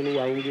 നാങ്കിളി,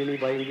 ഐങ്കിളി,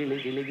 പൈങ്കിളി,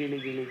 കിളി കിളി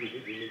കിളി കിളി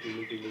കിളി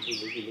കിളി കിളി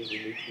കിളി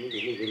കിളി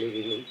കിളി കിളി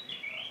കിളി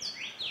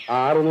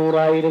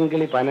 600,000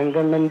 കിളി,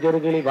 പനങ്കണ്ണൻ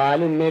ചെറുകിളി,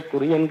 വാലിന്മേ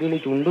കുറിയൻകിളി,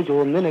 ചുണ്ടു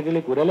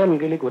ചോന്നനകിളി,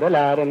 കുരലൻകിളി,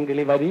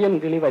 കുരലാരൻകിളി,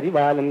 വരിയൻകിളി,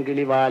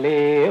 വരിവാലൻകിളി, വാലേ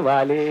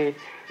വാലേ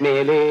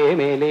മേലേ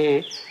മേലേ,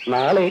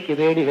 നാളേക്ക്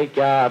തേടി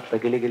വയ്ക്കാത്ത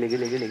കിളി കിളി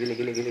കിളി കിളി കിളി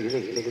കിളി കിളി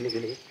കിളി കിളി കിളി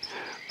കിളി.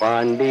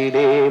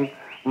 പാണ്ടിടേ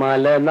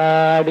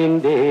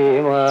മലനാടിൻ്റെ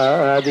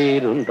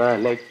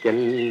മാതിരുന്തലയ്ക്കൽ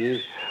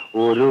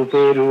ഒരു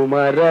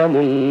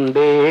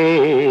പെരുമരമുണ്ടേ,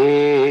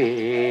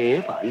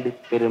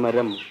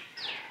 പാണ്ടിപ്പെരുമരം.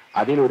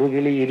 അതിലൊരു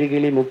കിളി,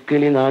 ഇരുകിളി,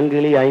 മുക്കിളി,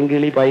 നാങ്കിളി,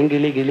 ഐങ്കിളി,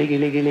 പൈങ്കിളി, കിളി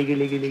കിളി കിളി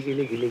കിളി കിളി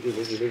കിളി കിളി കിളി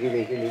കിളി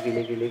കിളി കിളി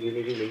കിളി കിളി കിളി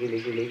കിളി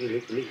കിളി കിളി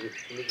കിളി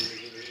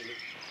കിളി.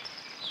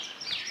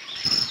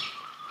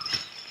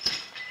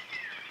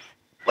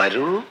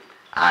 വരൂ,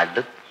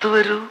 അടുത്ത്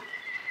വരൂ,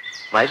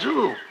 വരൂ,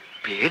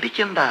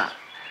 പേടിക്കണ്ട.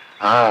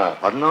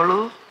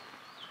 വന്നോളൂ,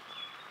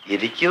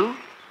 ഇരിക്കൂ.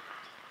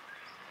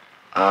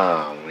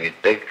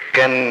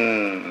 മിടുക്കൻ.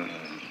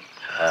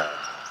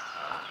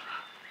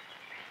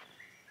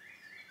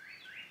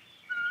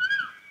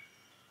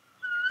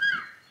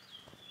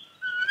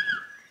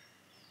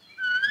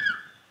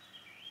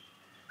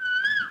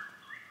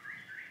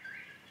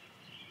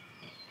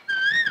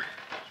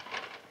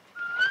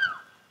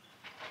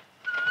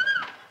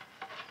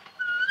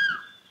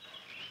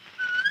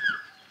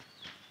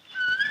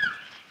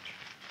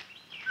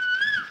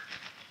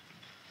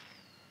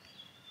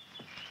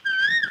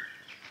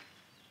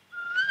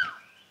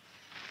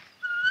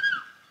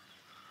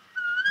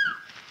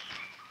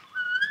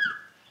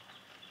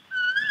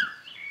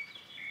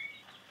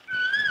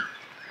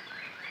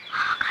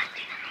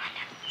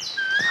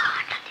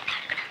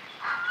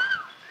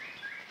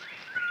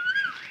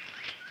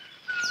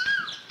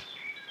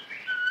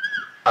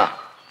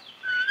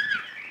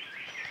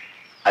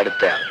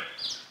 അടുത്തയാൾ.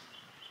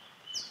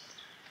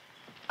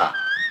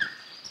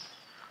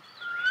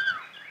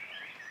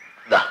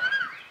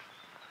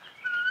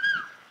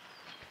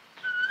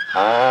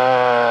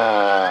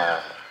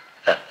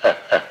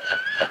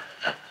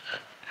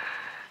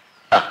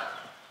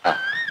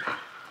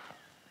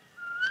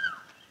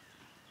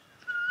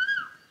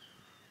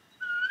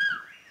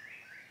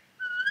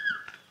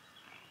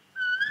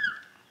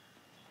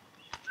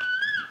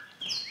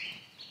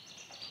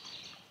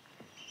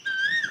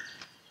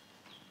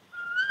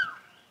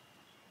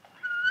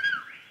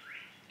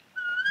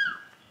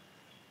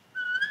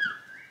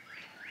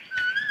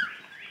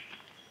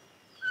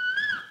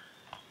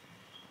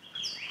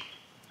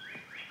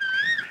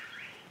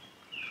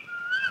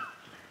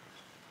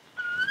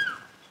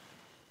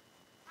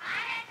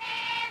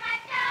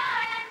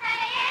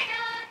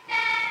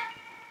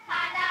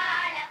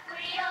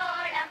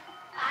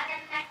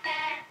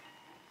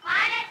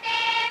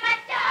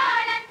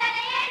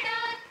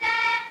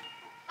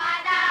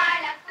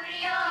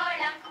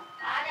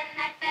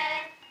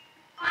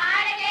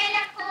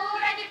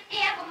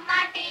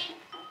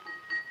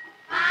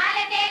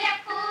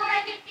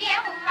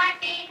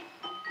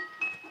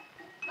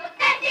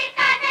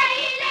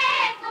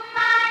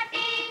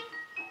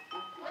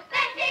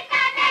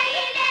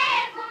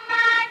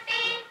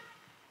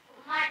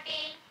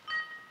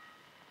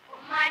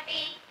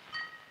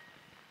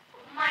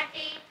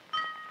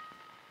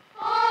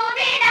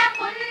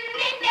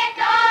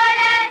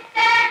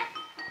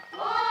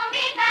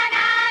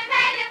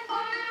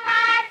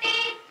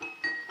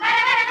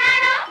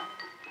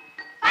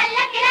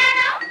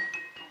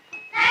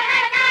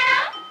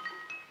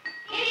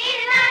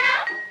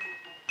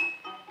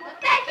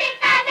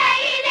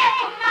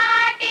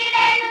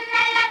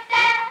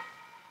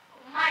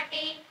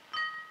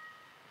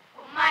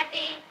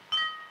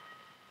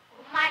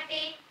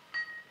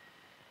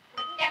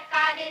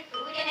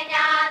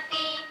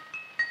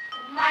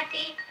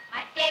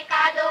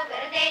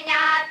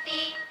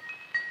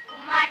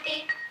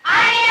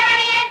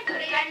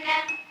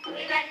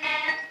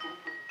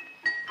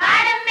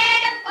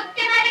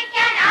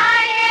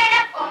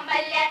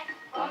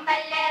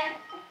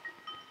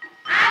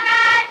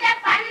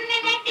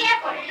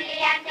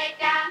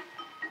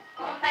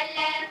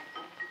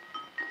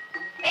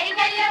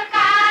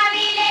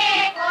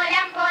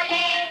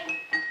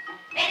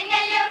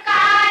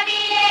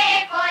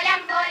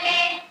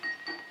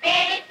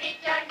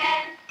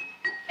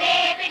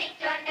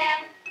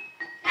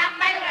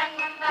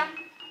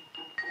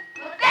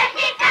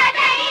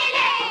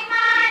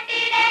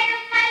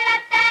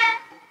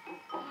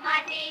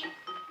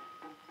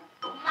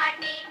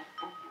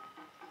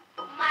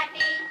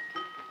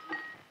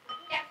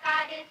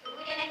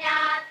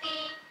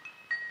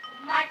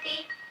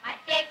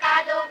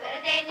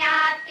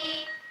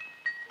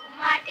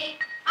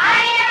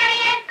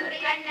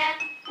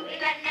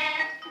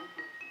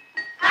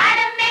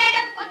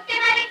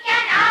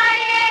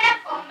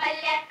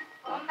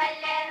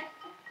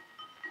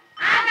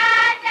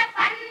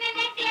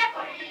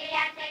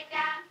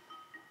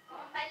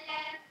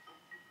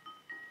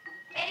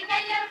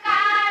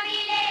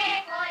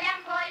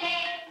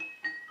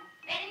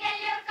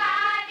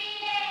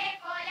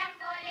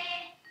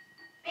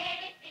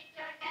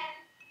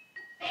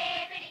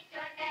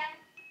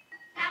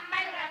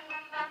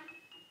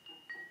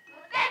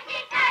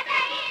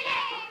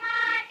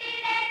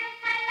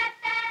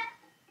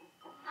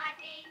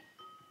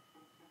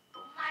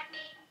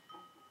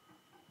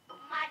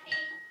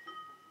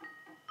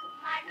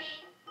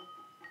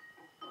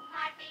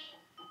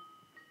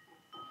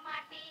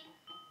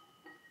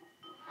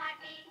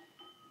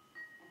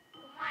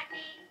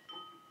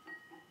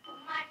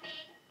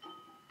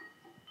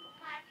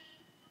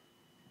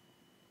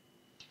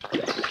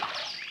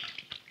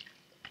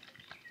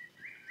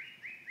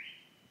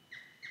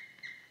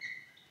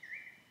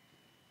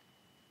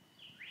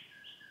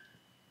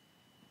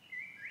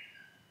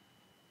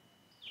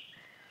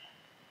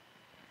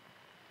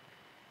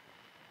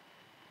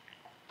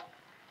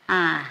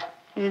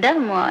 എന്റെ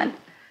മോൻ.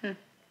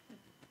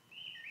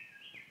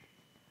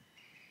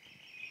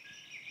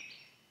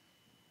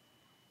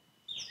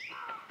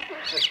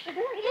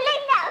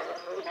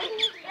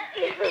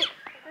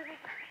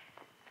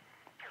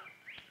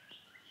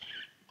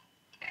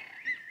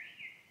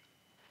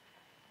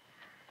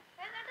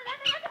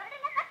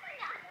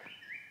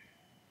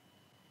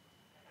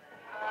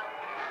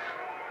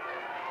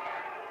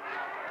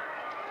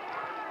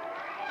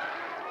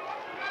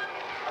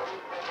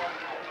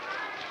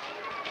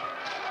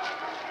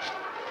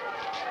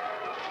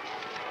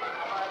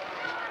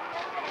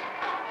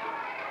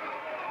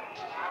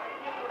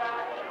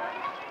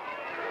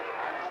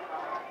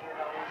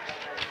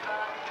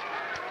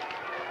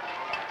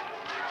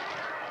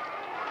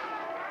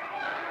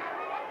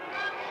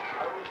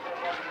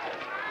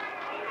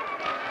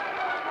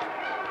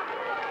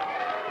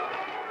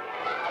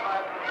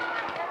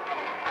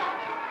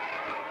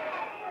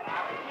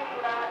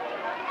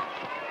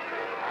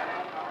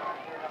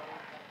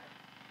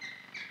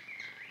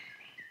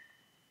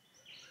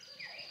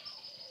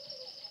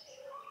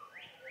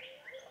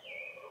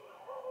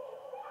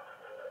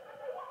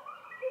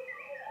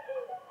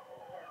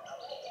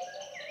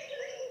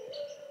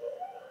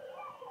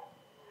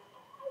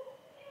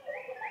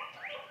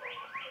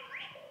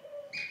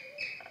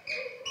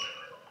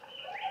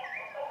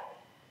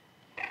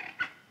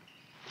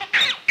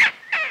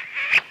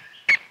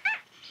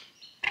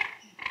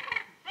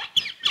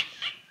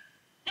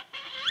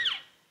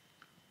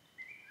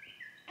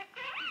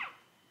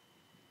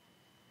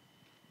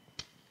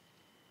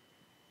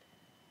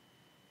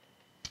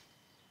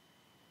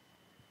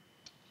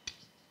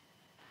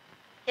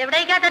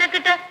 എവിടേക്കാ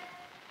തിരക്കിട്ട്?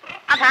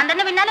 ആ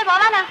ഭ്രാന്തന്റെ പിന്നാലെ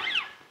പോവാനാ?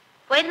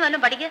 പോയിരുന്നു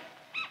വല്ലതും പഠിക്ക്.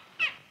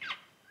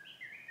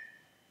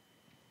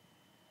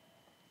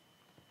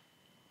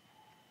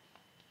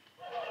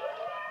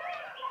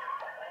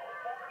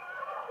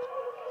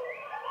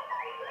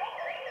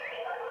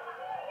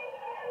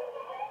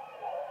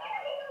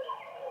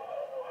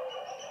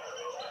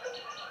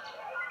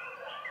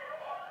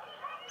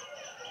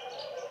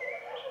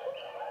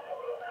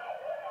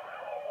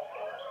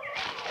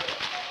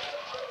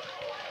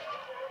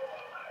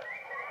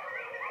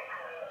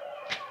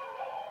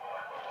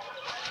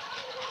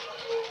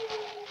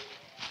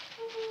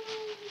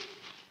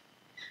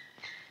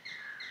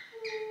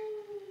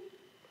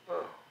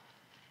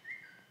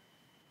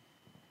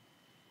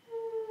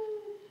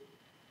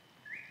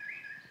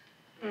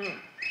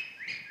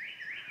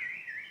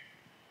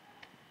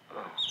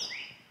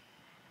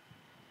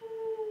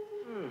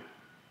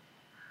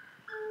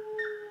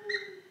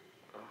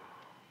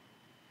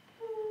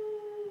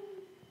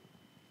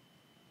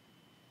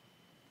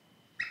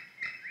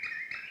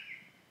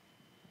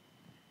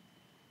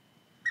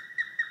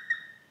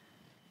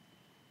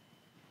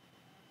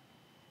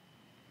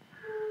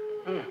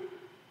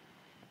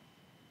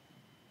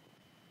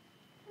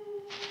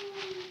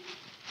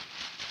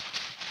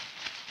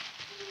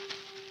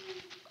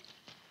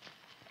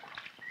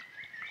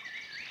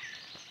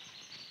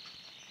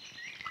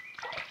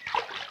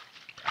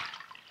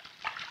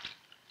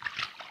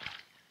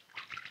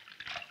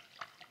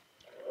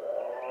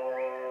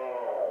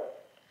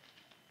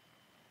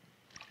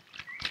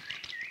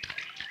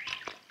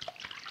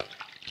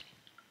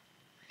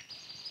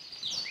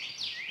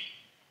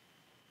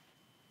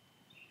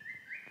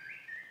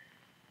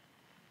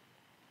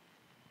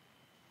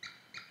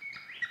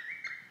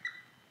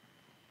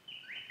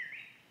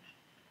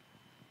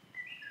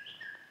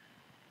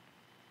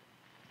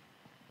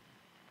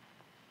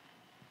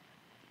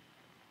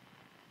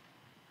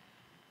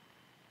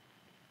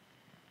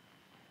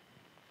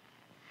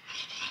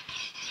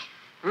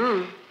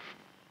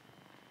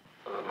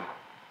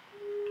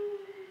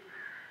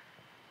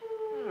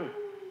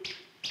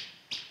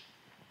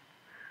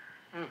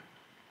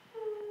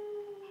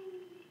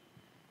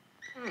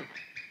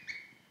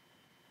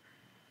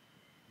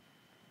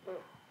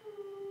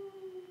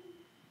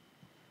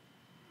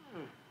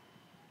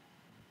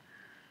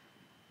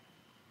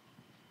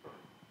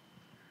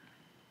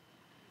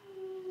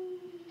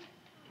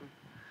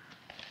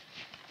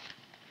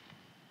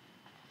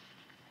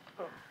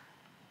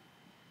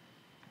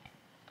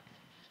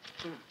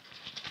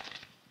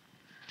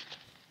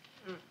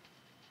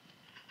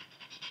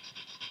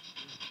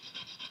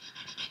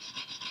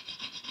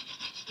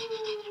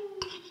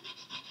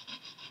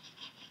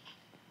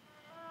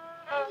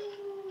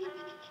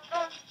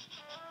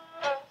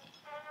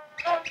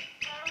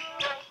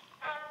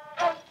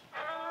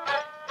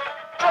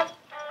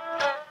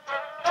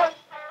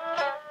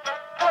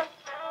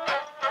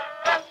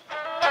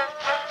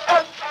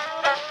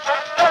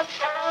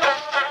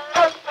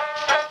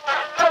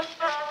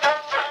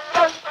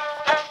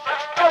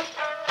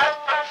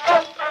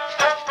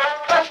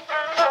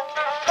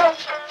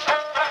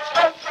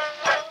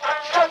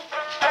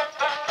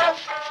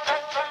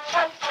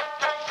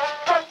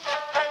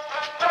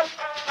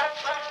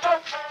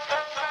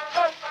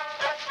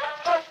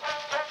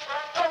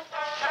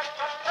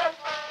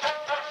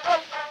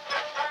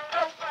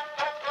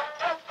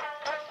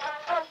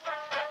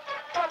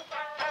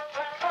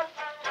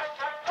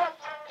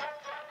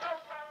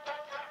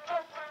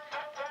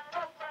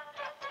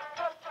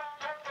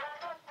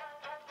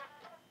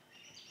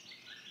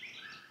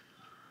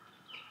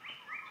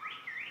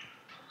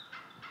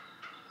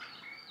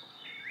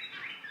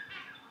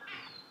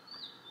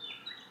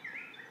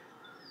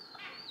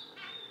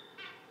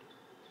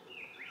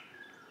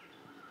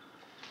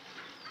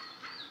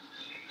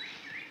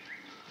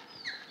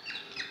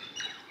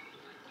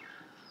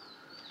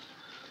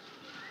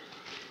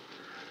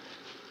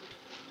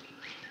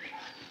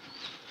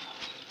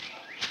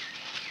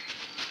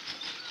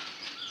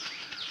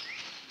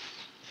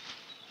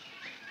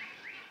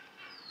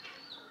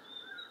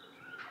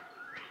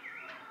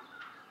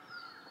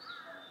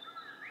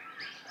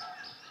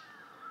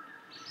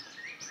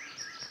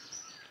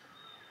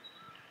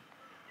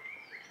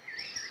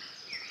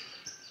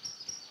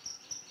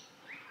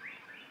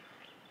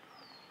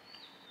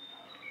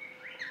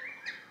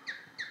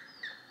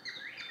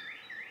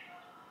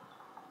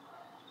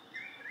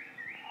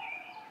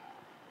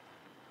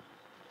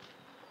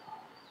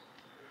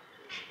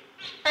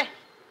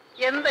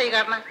 എന്തായി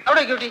കാരണം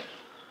അവിടെ കുട്ടി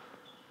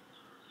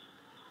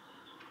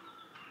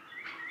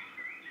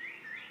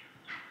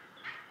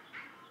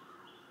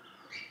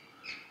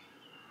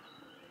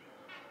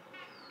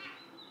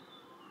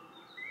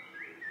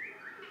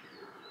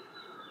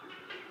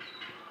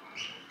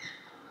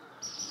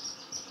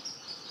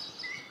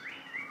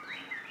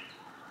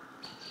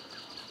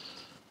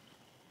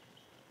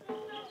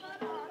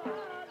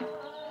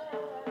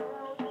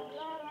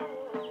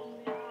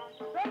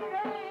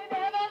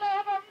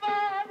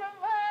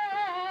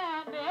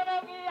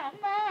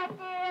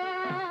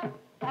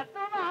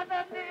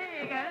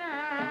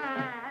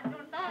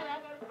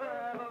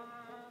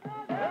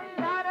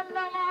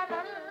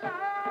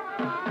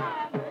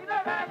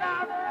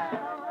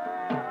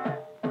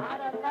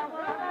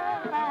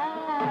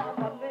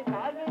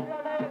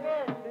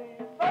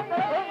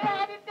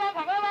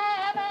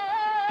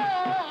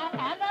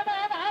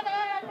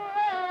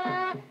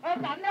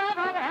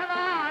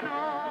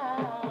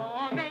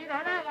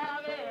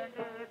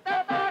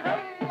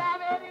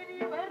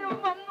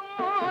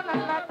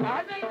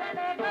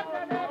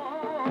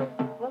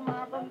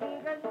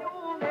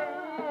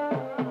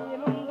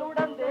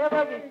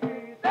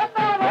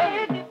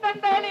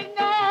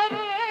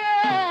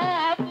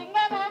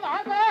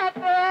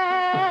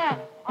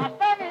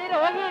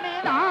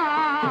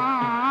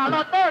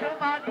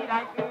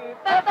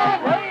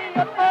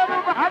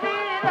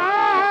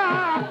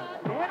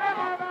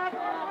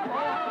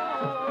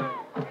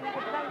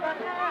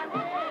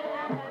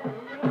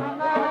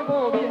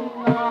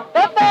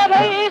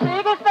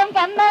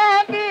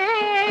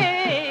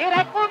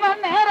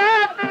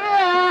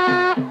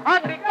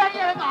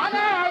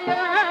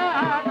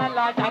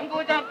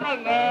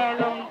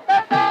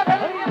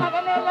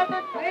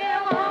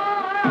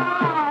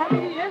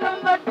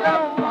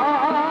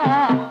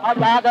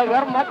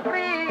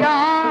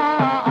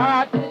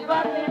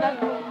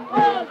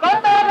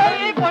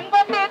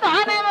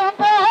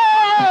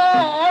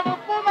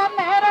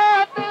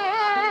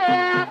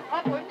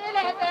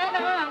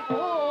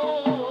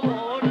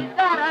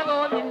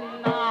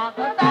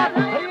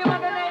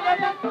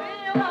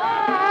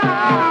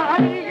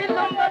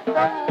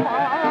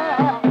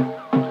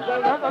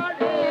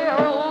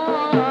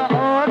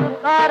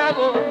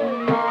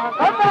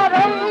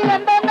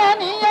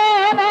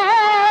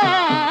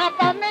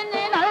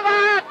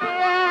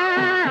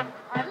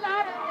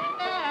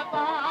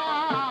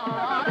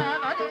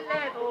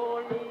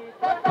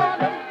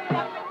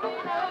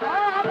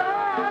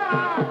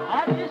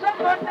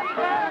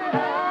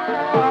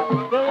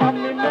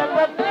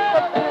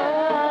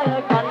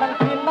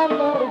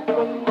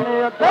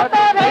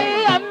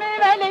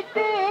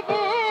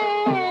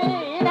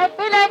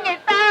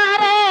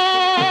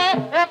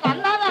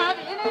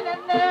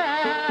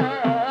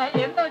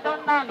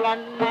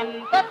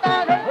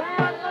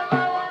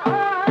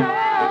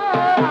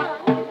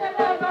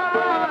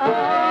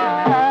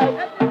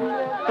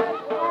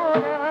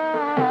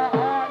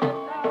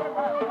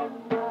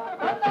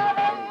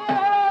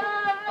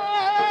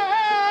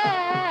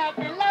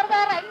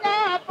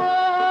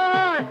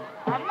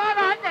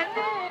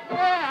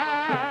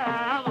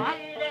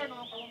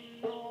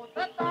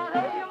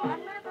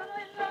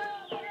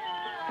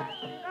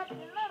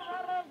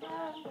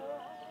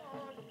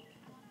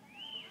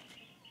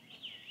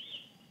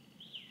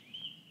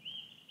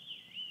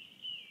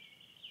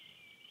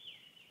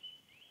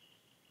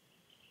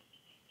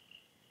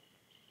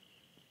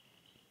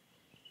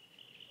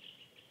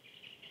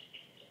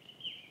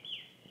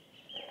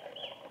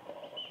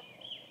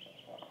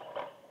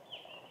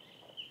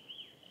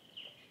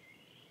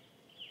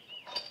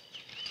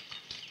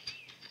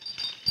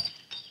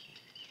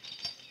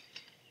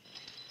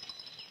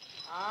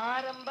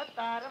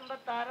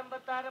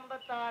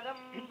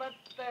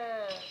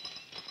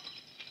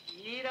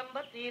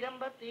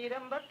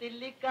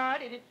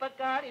തില്ലിക്കാട്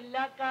ഇരിപ്പക്കാട്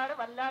ഇല്ലാക്കാട്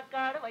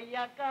വല്ലാക്കാട്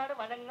വയ്യാക്കാട്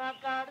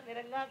വഴങ്ങാക്കാട്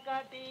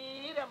നിരങ്ങാക്കാട്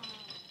തീരം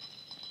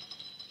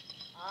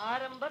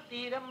ആരംഭ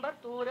തീരമ്പ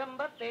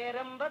തൂരമ്പ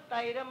തേരമ്പ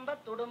തൈരമ്പ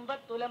തുടുമ്പ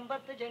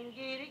തുലമ്പത്ത്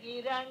ജങ്കീരി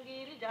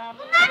ഗീരാങ്കീരി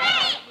ജാമി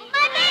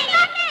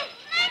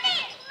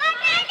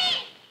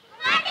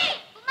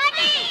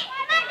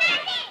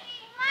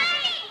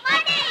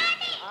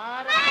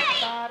ആരംഭ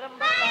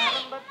താരമ്പ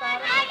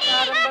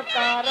താരമ്പ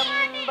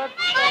താരമ്പ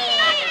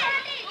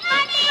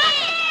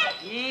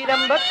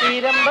ഈരമ്പ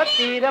തീരമ്പ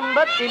തീരമ്പ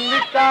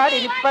തില്ലിക്കാട്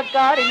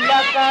ഇരിപ്പക്കാട്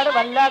ഇല്ലാക്കാട്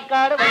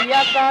വല്ലാക്കാട്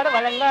വയ്യാക്കാട്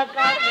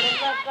വഴങ്ങാക്കാട്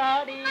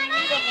നിരങ്ങാക്കാട്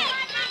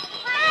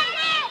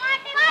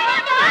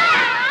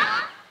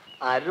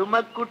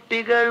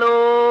അരുമക്കുട്ടികളോ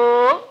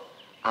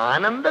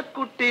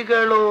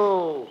ആനന്ദക്കുട്ടികളോ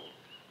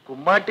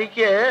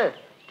കുമ്മാട്ടിക്ക്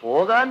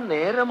പോകാൻ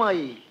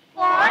നേരമായി.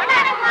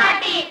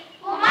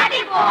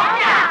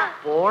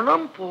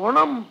 പോണം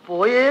പോണം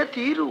പോയേ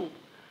തീരൂ.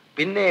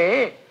 പിന്നെ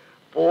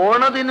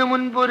പോണതിനു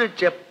മുൻപൊരു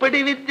ചെപ്പടി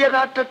വിദ്യ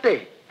കാട്ടട്ടെ.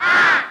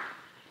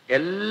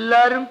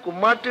 എല്ലാരും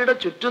കുമ്മാട്ടിയുടെ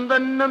ചുറ്റും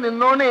തന്നെ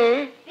നിന്നോണേ.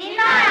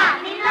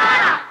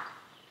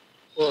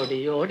 ஓடி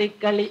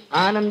ஓடிக்களி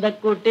ஆனந்த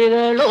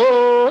குட்டிகளோ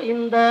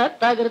இந்த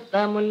தகிர்த்த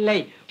முல்லை.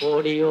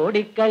 ஓடி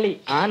ஓடிக்களி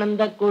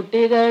ஆனந்த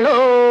குட்டிகளோ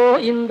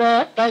இந்த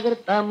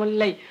தகிர்த்த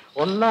முல்லை.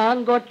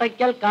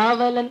 ஒன்னாங்கோட்டைக்கல்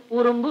காவலன்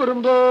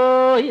உரும்புரும்போ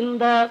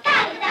இந்த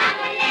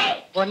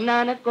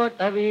പൊന്നാന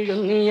കോട്ട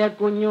വീഴുങ്ങിയ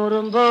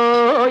കുഞ്ഞുറുമ്പോ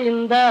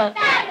ഇന്ത.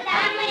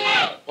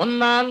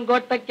 ഒന്നാം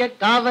കോട്ടയ്ക്ക്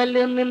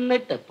കാവല്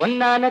നിന്നിട്ട്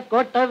പൊന്നാന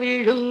കോട്ട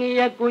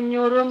വീഴുങ്ങിയ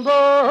കുഞ്ഞുറുമ്പോ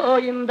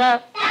ഇന്ത.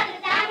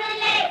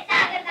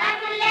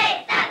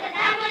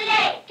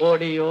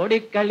 ഓടി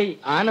ഓടിക്കളി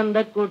ആനന്ദ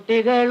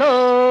കുട്ടികളോ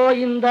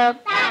ഇന്ത.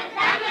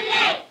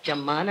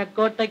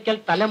 ചെമ്മാനക്കോട്ടയ്ക്കൽ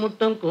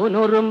തലമുട്ടും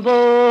കൂനുറുമ്പോ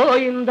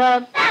ഇന്ത.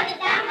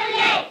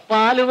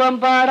 പാലുവം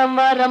പാടം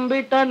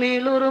വരമ്പിട്ട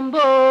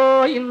നീളുറുമ്പോ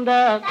ഇന്ത.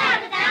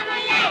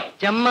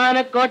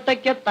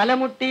 ചെമ്മാനക്കോട്ടയ്ക്ക്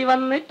തലമുട്ടി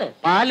വന്നിട്ട്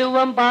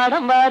പാലുവം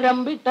പാടം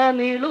വരമ്പിട്ട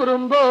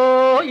നീളുറുമ്പോ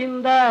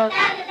ഇന്ത.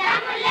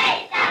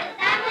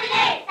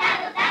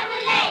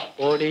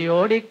 ഓടി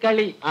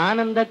ഓടിക്കളി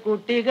ആനന്ദ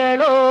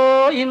കുട്ടികളോ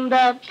ഇന്ത.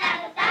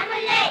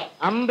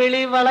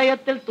 അമ്പിളി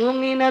വളയത്തിൽ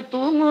തൂങ്ങിന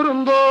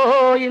തൂങ്ങുറുമ്പോ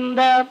ഇന്ത.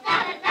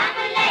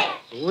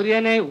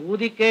 സൂര്യനെ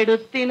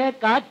ഊതിക്കെടുത്തിന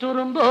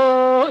കാറ്റുറുമ്പോ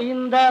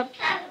ഇന്ത.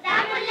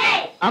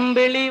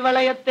 അമ്പിളി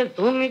വളയത്തിൽ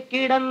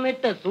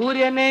തൂങ്ങിക്കിടന്നിട്ട്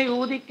സൂര്യനെ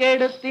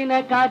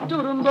ഊതിക്കെടുത്തിന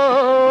കാറ്റുറുമ്പോ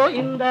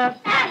ഇന്ത.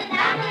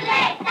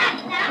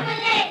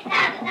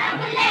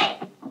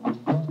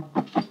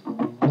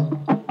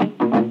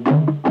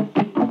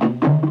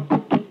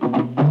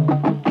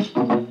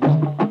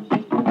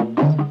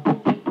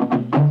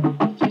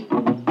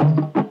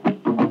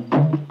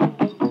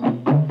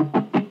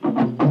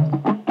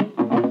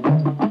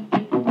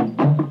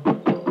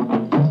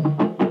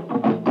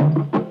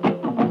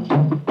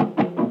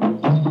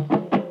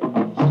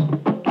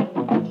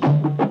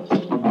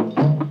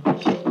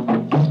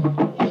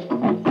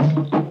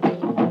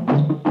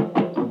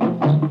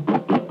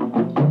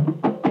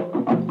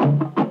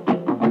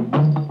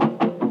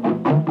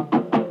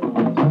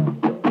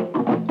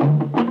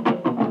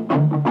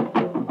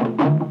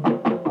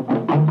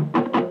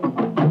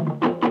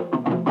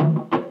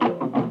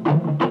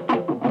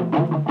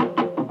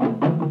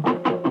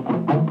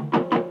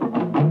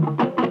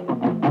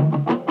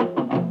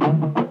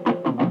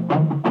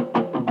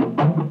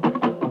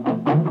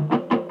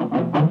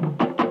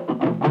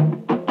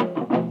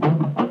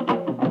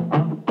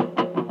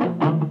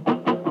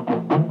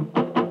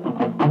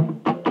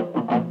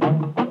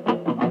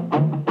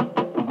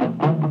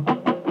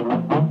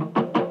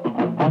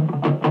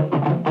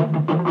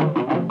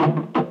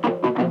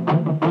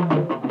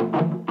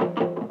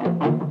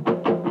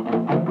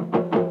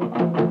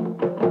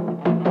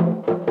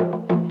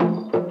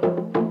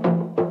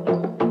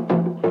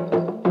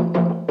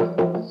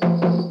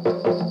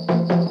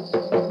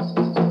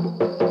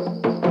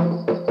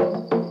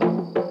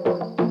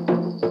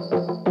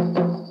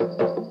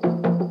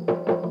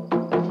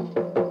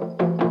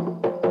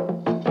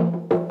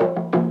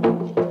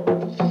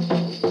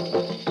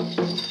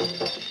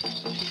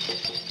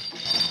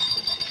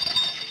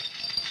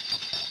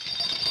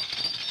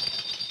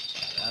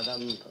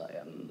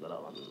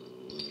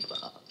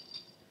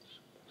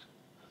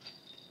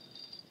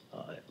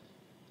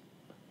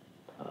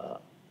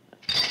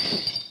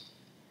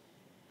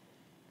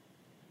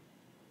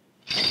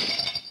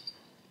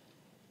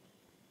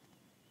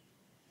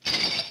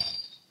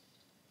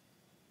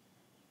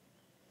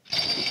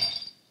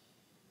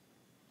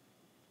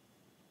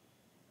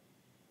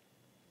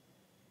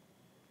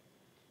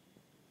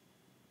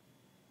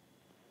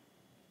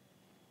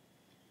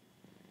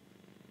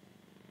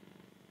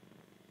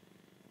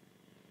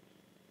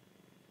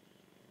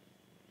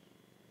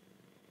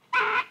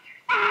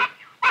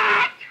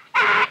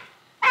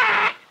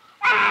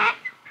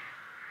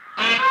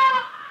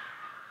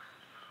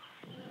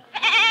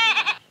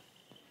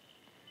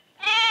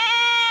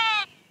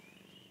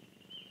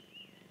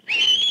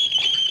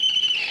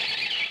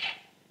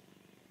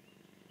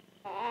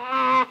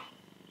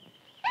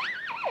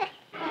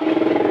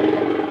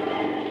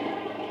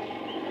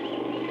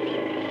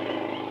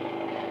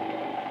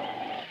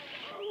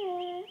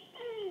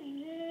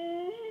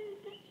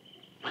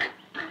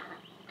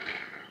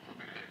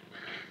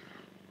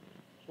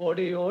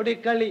 ஓடி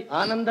ஓடிக்களி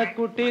ஆனந்த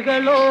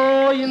குட்டிகளோ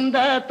இந்த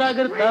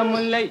தகிர்த்த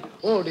முல்லை.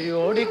 ஓடி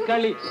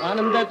ஓடிக்களி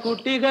ஆனந்த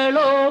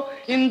குட்டிகளோ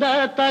இந்த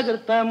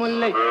தகிர்த்த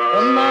முல்லை.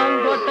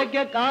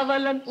 ஒன்னாங்கோட்டைக்கு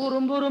காவலன்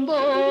உரும்புரும்போ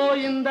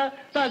இந்த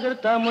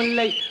தகிர்த்த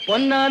முல்லை.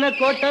 பொன்னான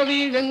கோட்டை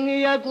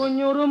வீழங்கிய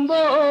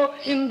குഞ്ഞുറുമ്പോ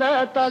இந்த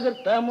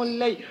தகிர்த்த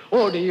முல்லை.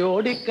 ஓடி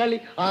ஓடிக்களி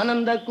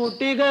ஆனந்த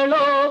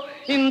குட்டிகளோ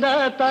இந்த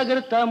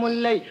தகிர்த்த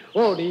முல்லை.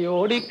 ஓடி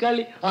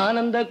ஓடிக்களி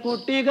ஆனந்த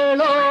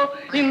குட்டிகளோ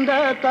இந்த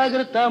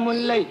தகிர்த்த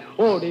முல்லை.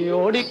 ஓடி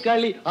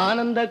ஓடிக்களி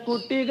ஆனந்த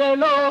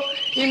குட்டிகளோ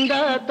இந்த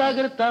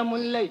தகிர்த்த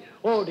முல்லை.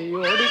 ஓடி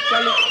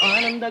ஓடிக்களி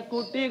ஆனந்த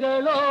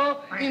குட்டிகளோ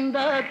இந்த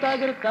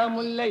தகிர்த்த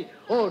முல்லை.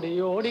 ஓடி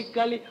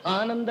ஓடிக்களி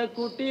ஆனந்த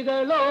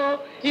குட்டிகளோ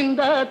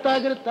இந்த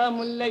தகிர்த்த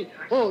முல்லை.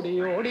 ஓடி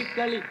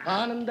ஓடிக்களி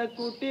ஆனந்த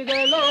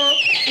குட்டிகளோ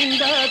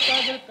இந்த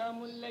தகிர்த்த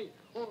முல்லை.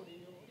 ஓடி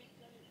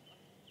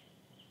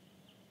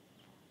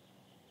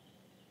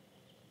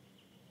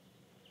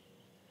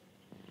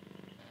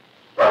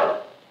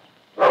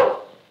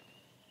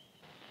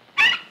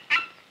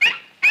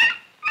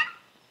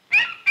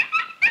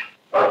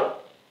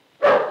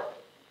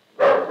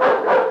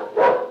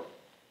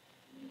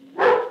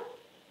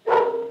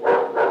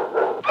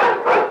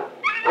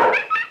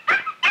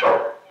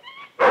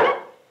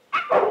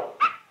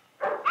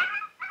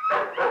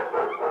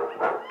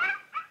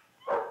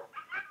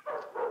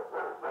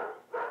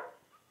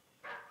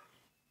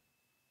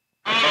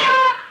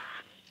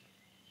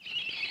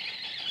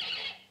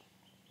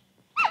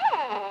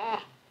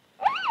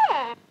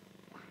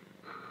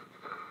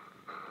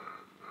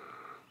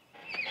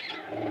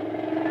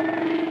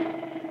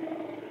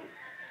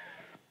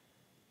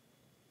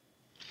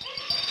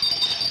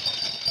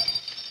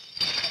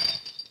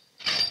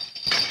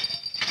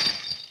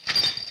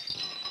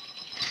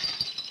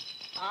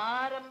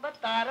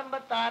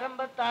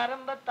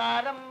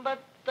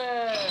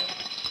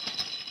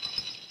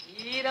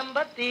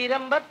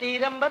തീരമ്പ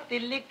തീരമ്പ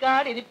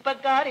തില്ലിക്കാട്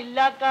ഇരിപ്പക്കാട്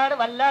ഇല്ലാക്കാട്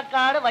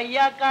വല്ലാക്കാട്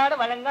വയ്യാക്കാട്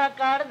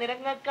വഴങ്ങാക്കാട്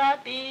നിരങ്ങക്കാട്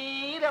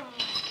തീരം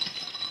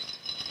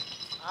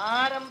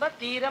ആരംഭ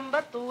തീരമ്പ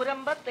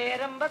തൂരമ്പ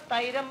തേരമ്പ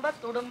തൈരമ്പ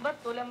തുടുമ്പ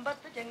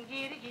തുലമ്പത്ത്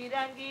Chenkeeri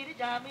കീരാങ്കീരി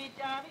Chami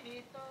Chami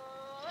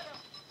വീത്തോരം.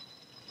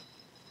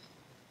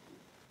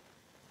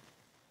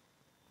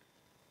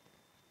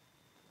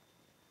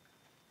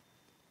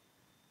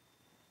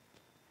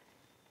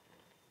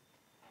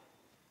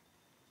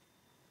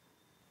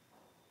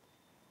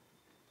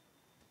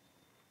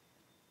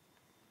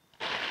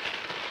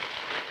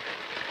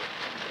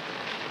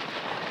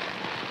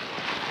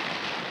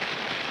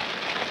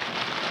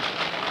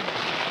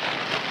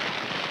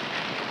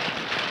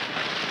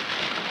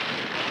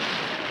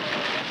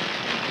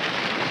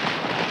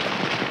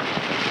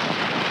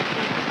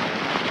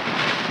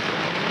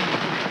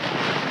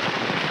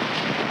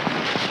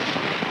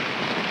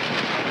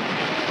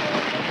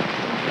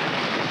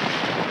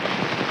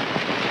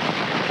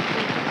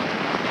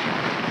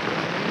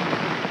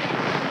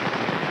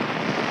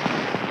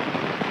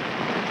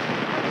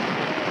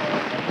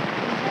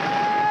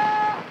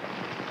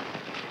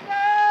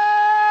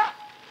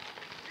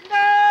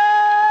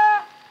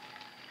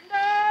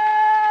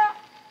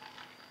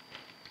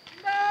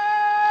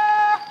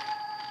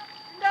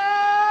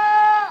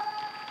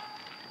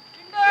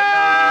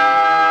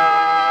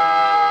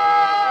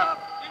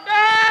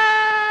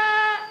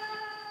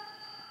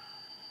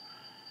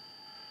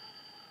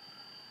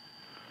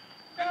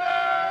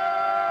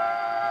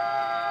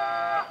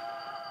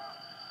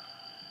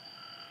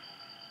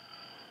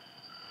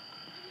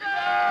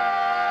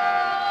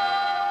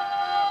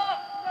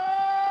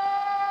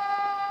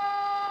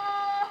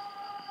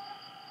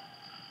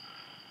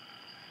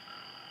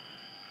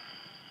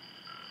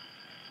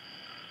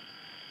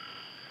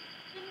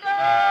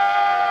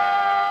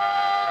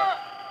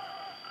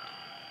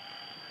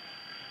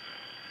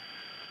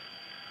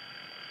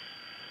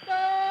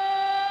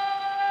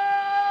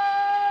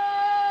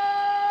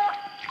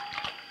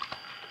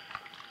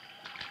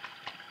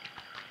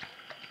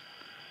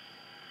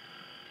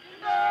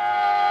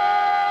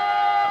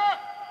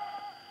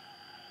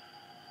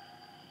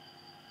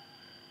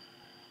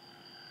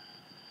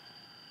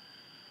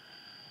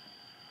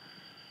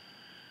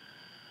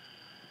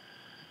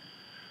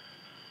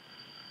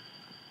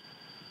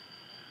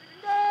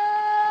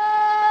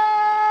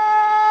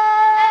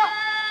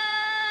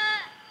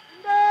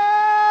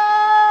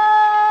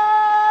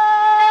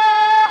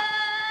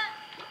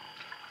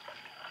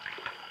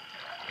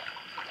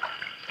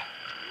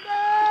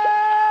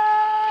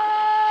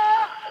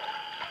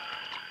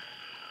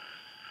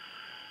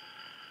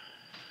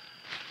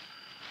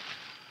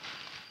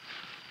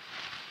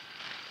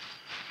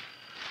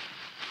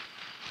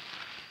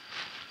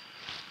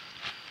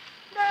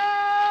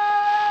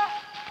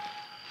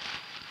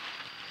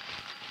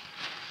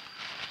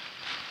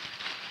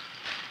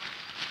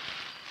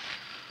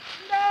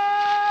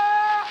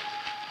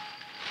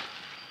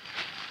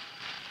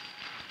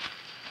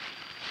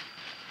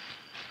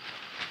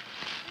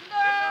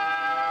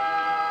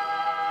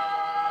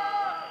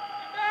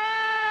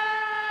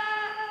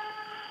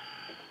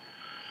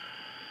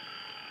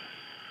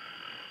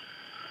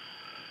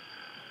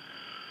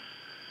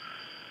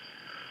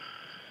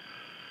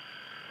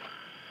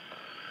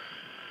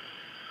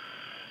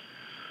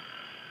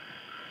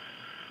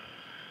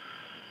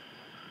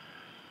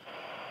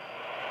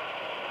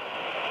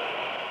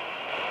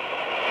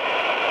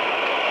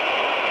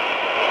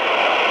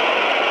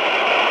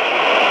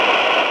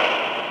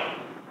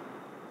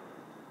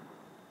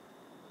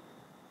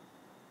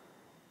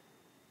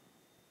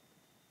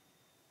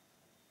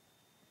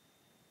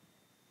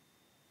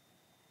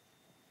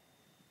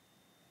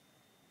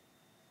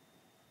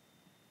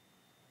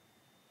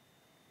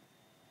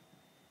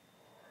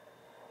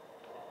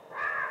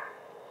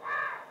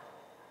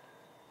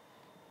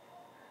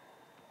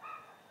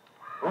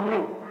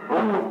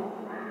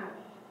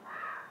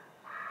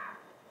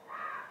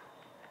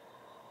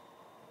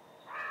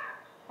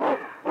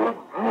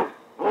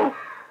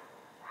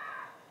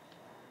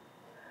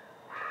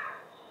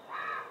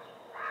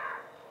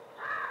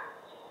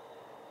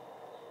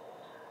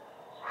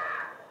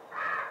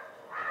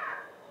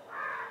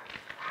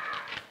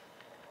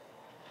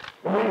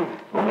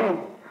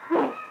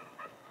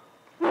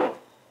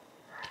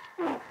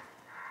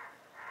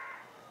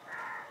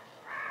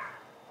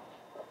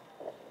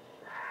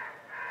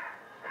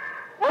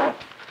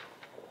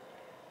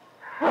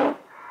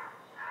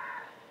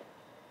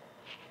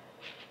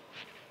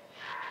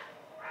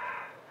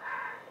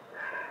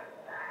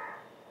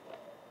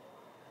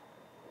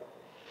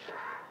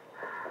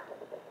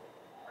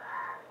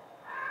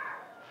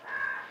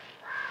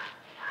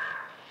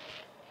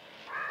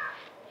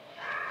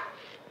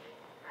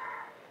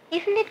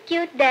 Isn't it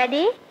cute,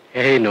 Daddy?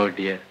 Hey, no,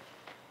 dear.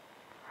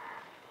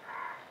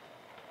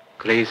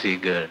 Crazy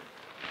girl.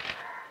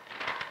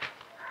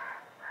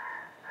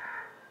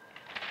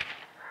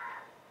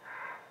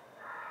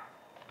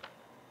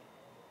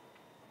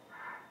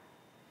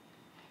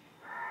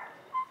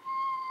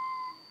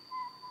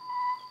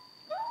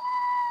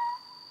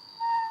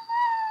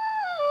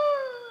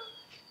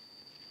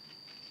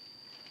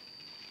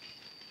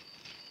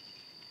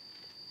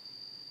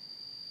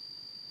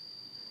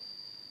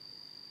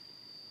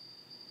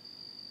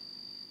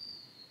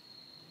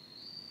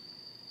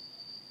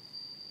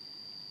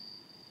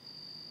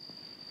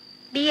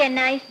 Be a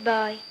nice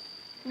boy.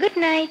 Good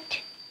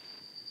night.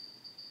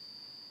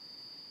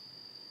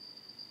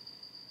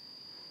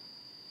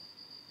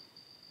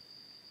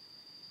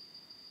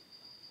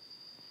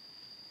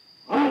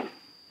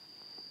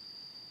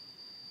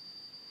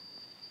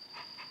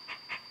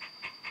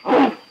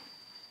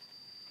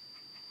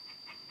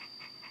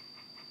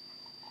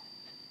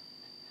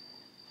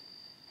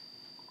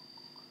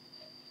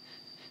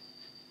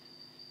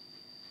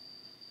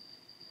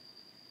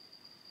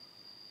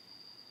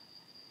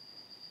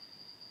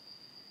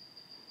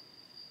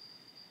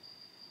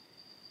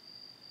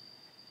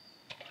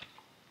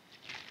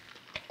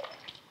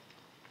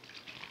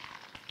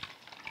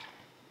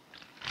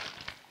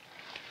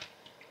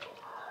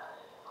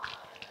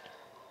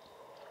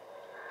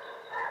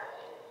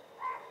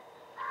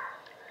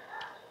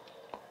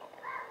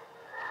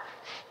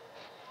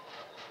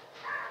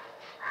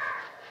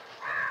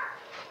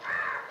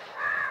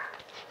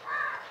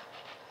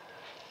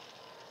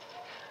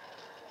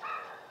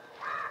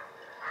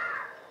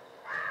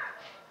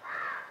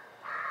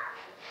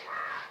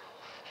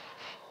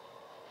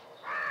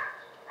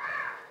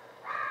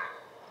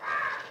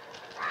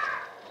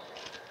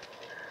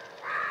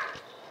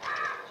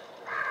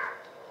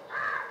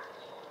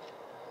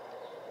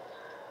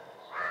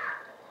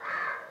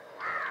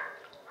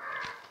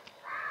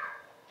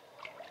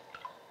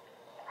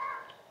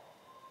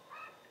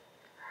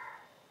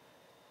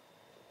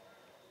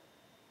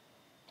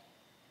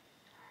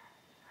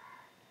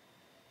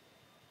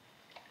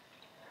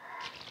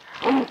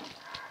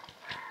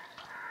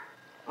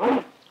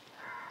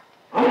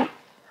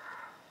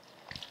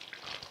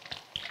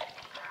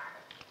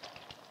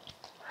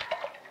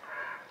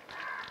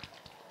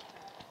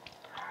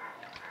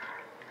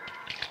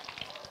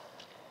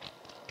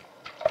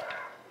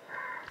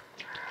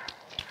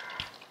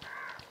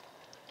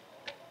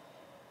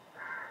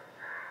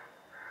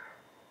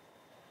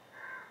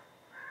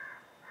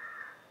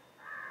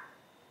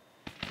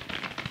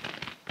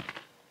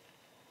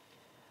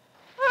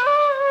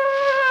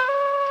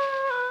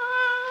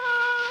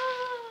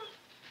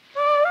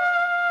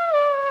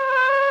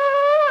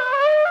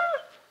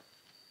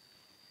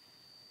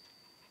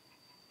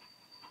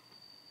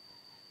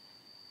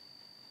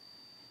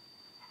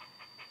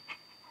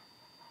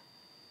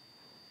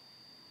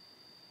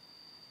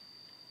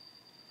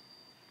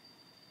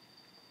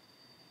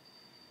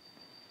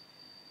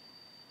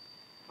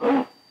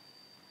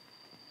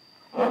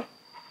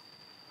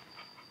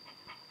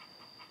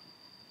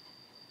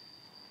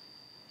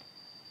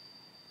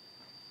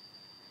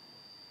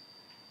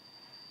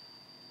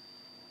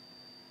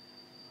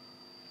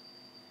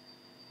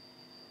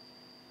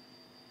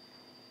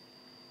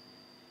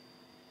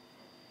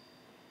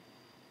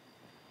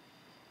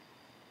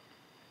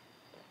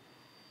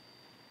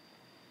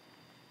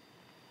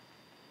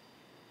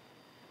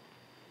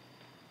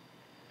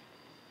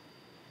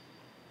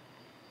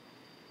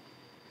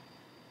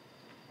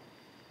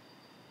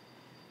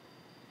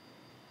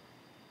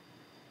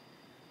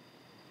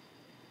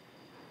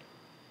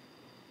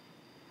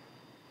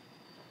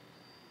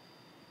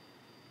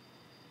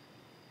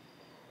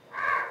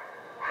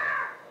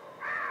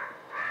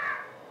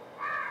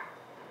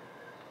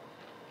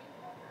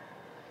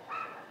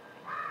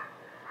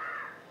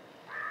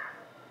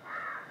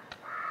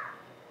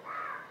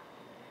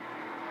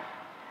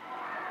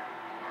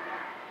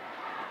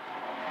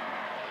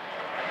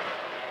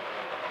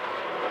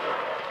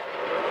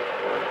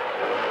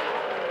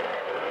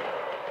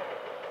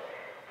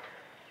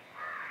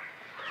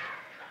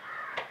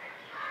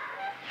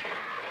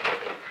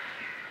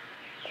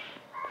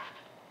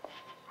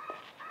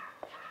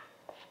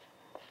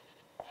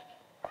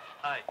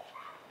 Hi.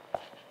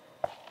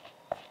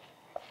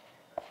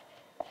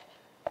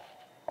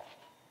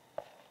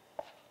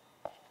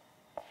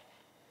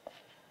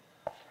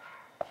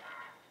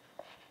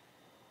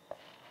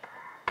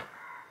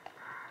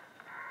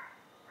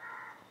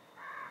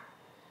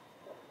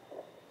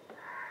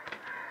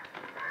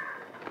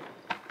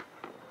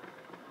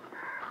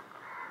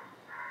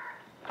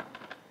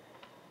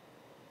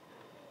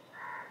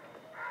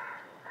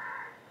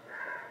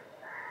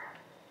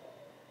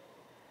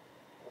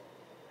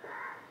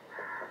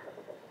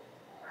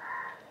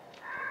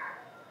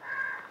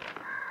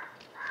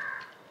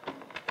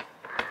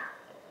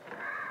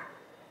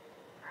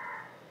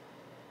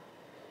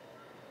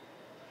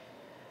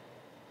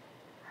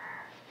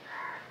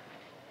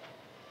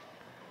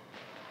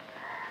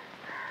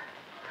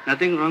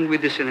 Nothing wrong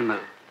with this animal,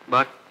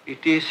 but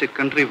it is a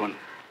country one.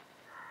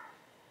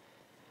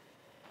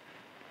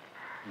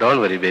 Don't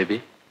worry,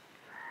 baby.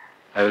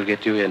 I will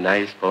get you a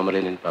nice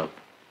Pomeranian pup.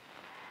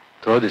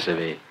 Throw this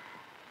away.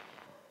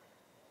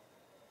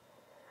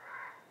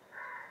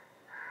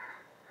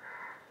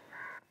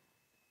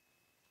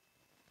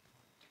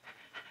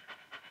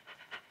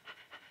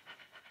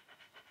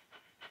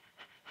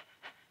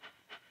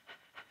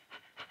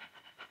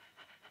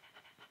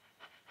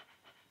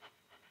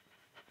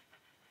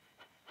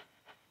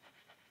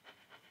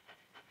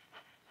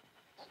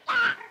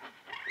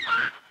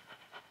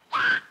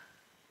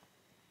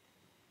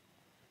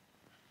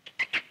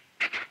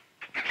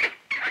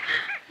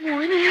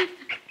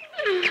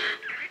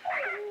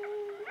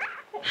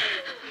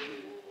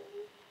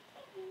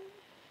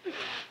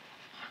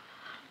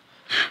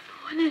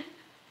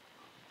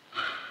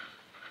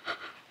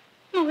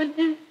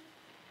 മോനെ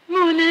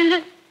മോനെ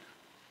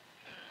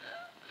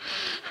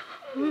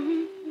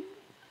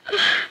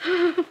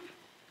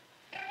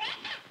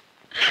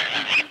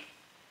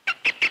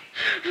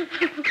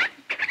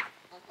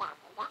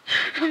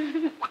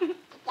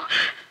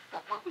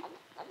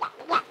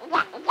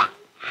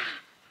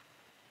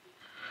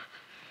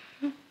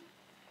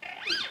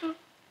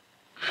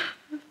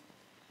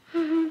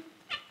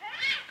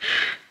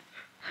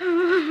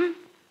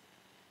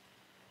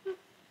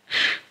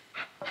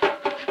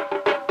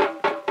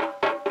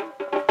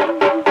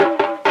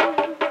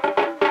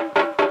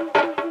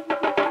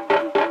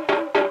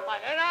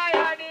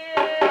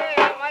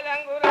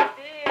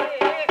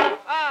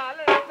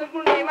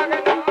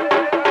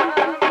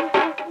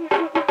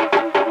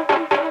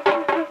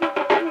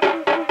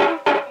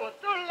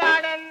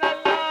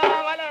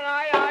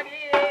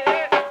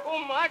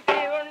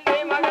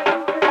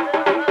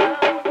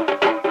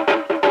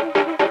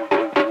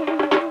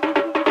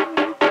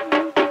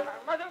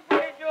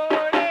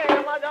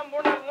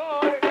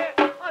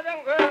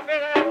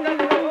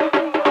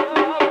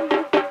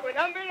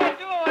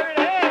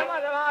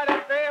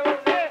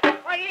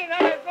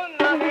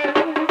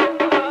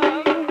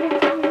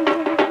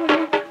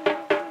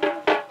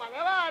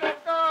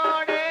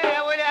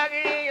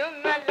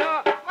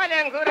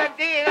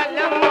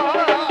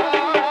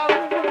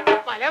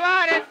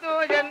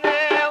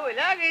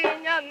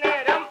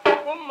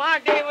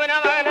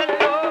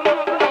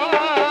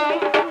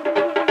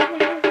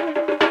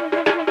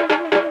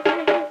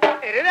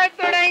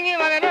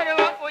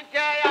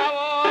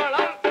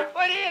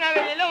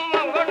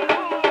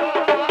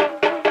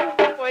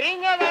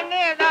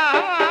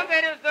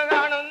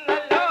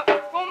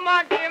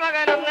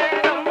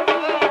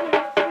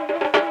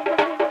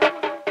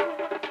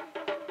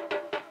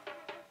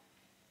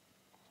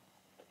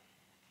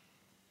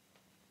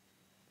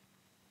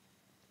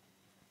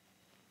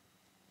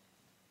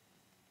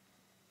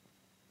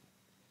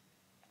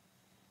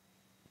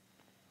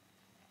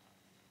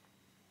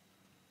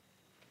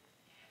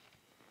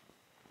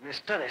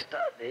നിഷ്ഠ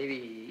ദേവി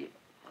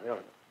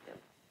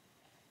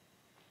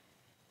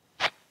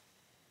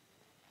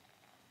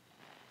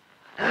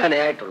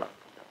ആയിട്ടുള്ള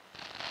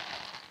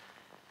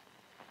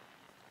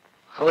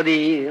ഭഗവതി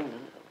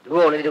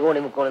ഇരുകോണി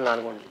മുക്കോണി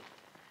 4 കോണി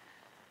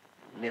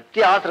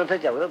നിത്യാശ്രദ്ധ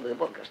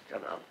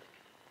ചവൃഷ്ടനാം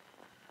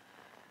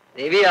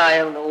ദേവിയായ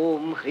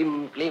ഓം ഹ്രീം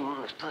ക്ലീം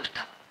നിഷ്ഠ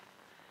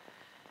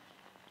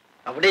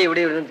അവിടെ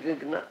ഇവിടെ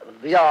നിൽക്കുന്ന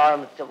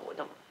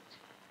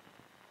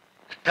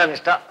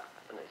നിഷ്ഠ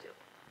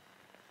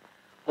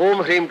ഓം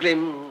ഹ്രീം ക്ലീം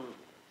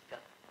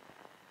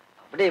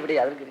അവിടെ ഇവിടെ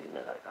അതിരിക്കുന്ന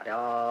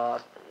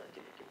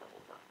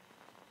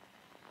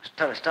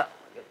നിഷ്ഠ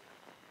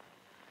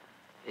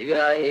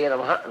ദേവിയായ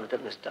നമഃ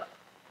നിഷ്ഠ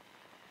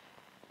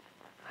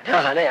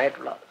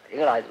അനാഹനയായിട്ടുള്ള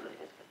കാര്യങ്ങളായിട്ടുള്ള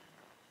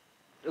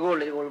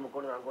ഇരുകോൾ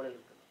മുക്കോണി 4 കോണിൽ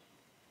നിൽക്കുന്നു.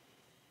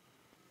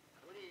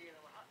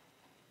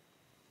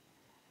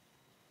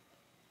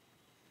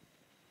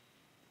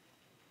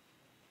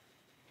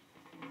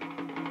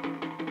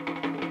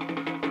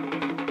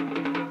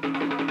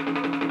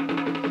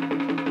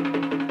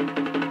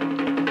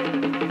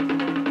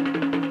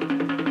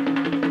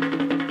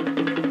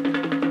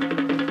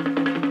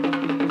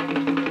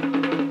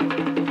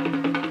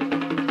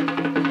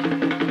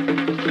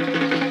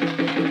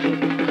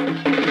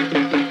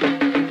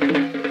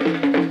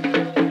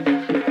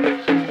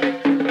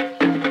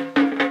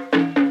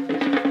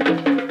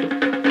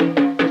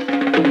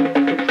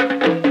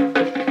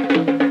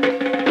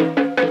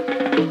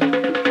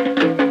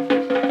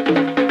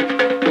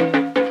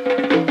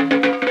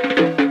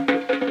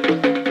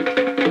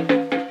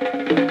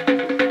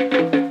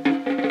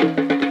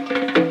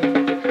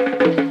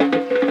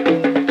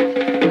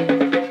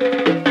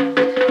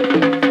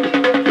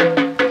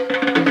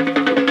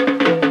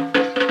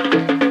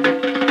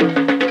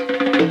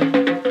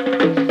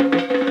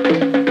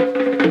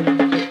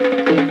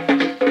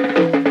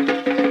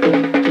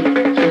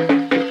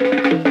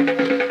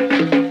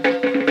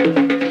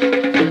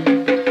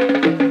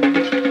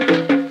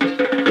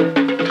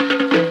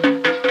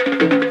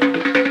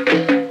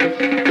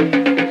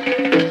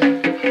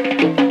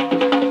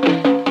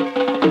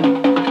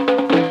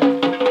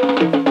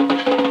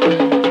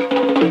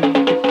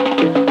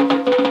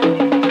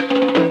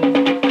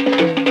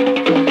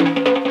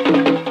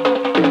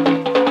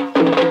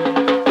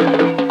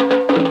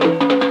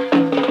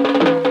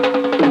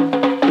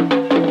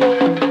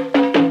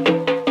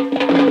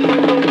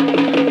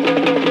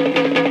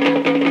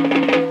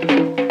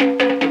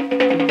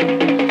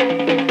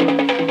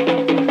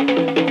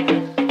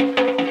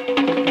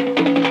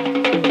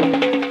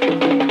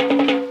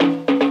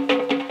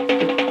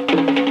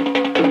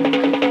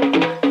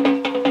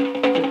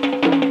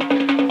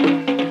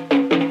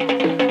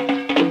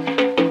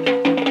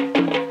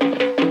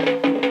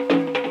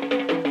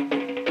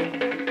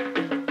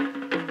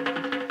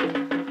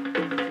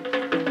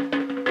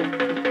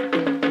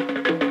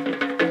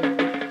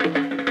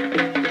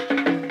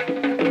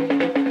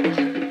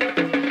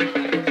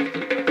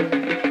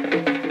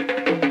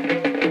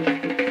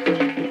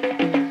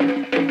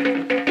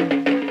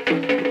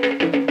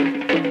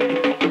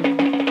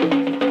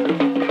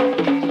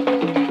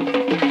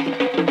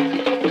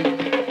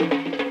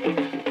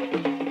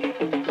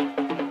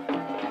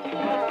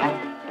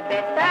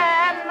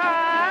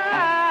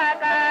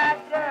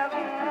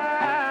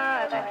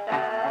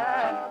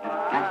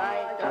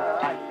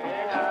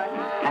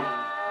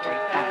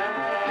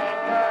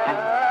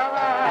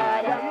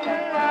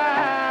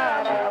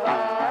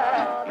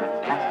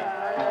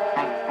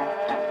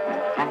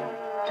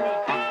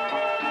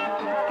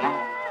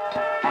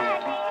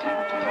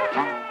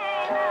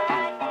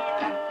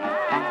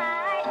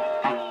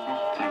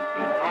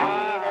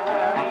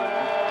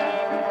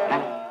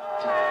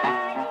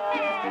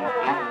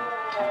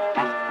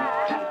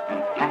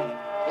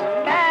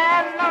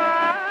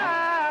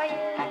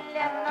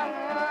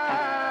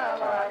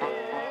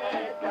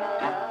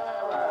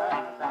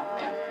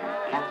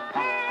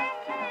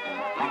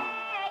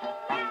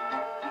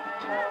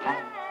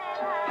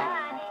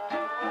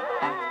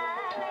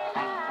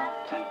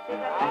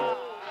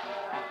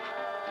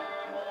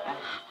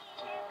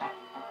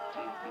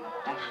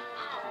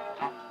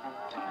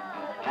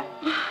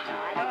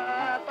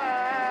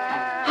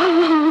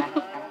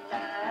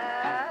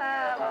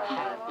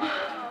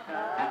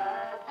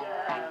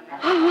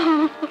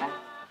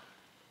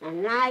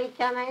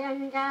 സമയം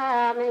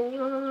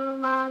ചാമഞ്ഞു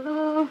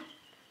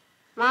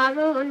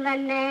മാളും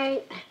തന്നെ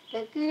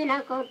തെക്കിന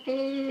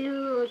കൊട്ടിയിലു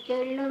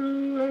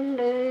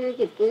ചെല്ലുന്നുണ്ട്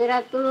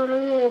ചിത്തിരത്തൂറ്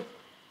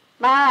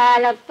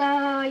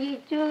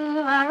ബാലത്തോയിച്ചു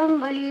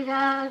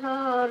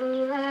വളമ്പലിതാസോറ്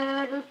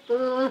എടുത്തു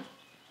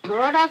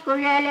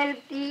ഓടക്കുഴലിൽ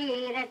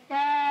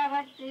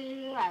തീരച്ചാവട്ടി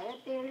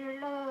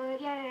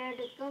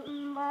വയത്തിലുള്ളൊരെടുക്കും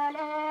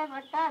പോലെ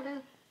പെട്ടത്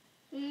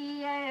ഈ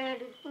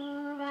എടുത്തു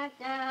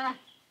വച്ച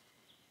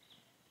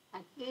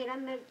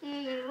അക്കിരം വെച്ച്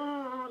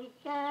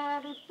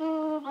ഓടിച്ചെടുത്തു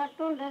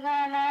പട്ടുണ്ട്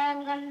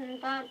കാലാങ്കൻ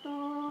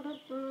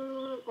പാത്തൂടുത്തു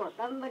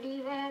കൊട്ടമ്പടി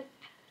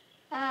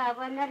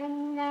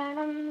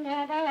പനറിഞ്ഞണം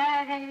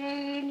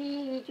നീ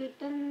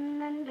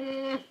ചുറ്റുന്നുണ്ട്.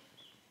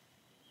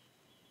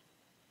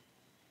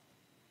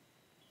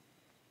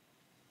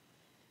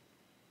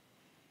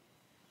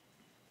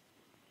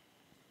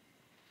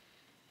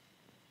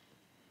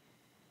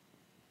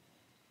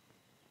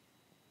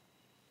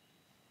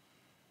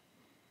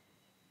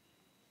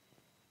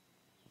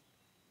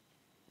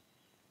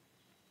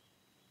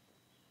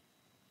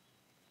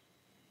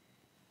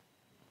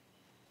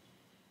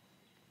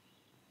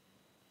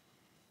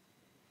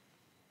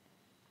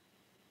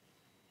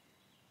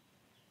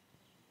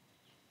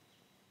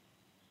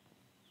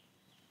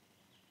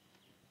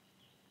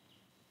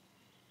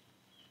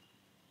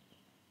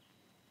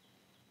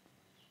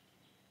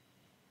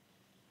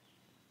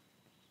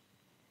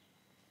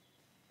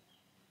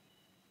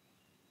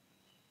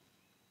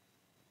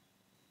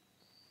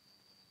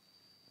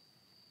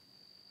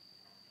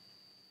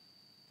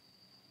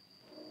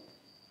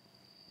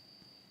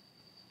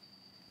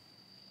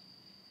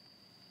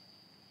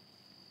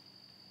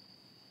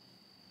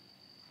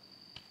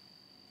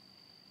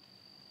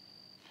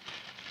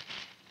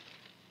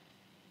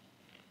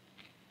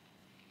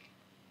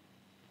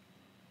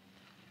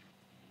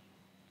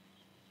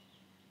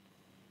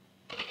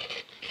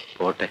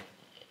 പോട്ടെ.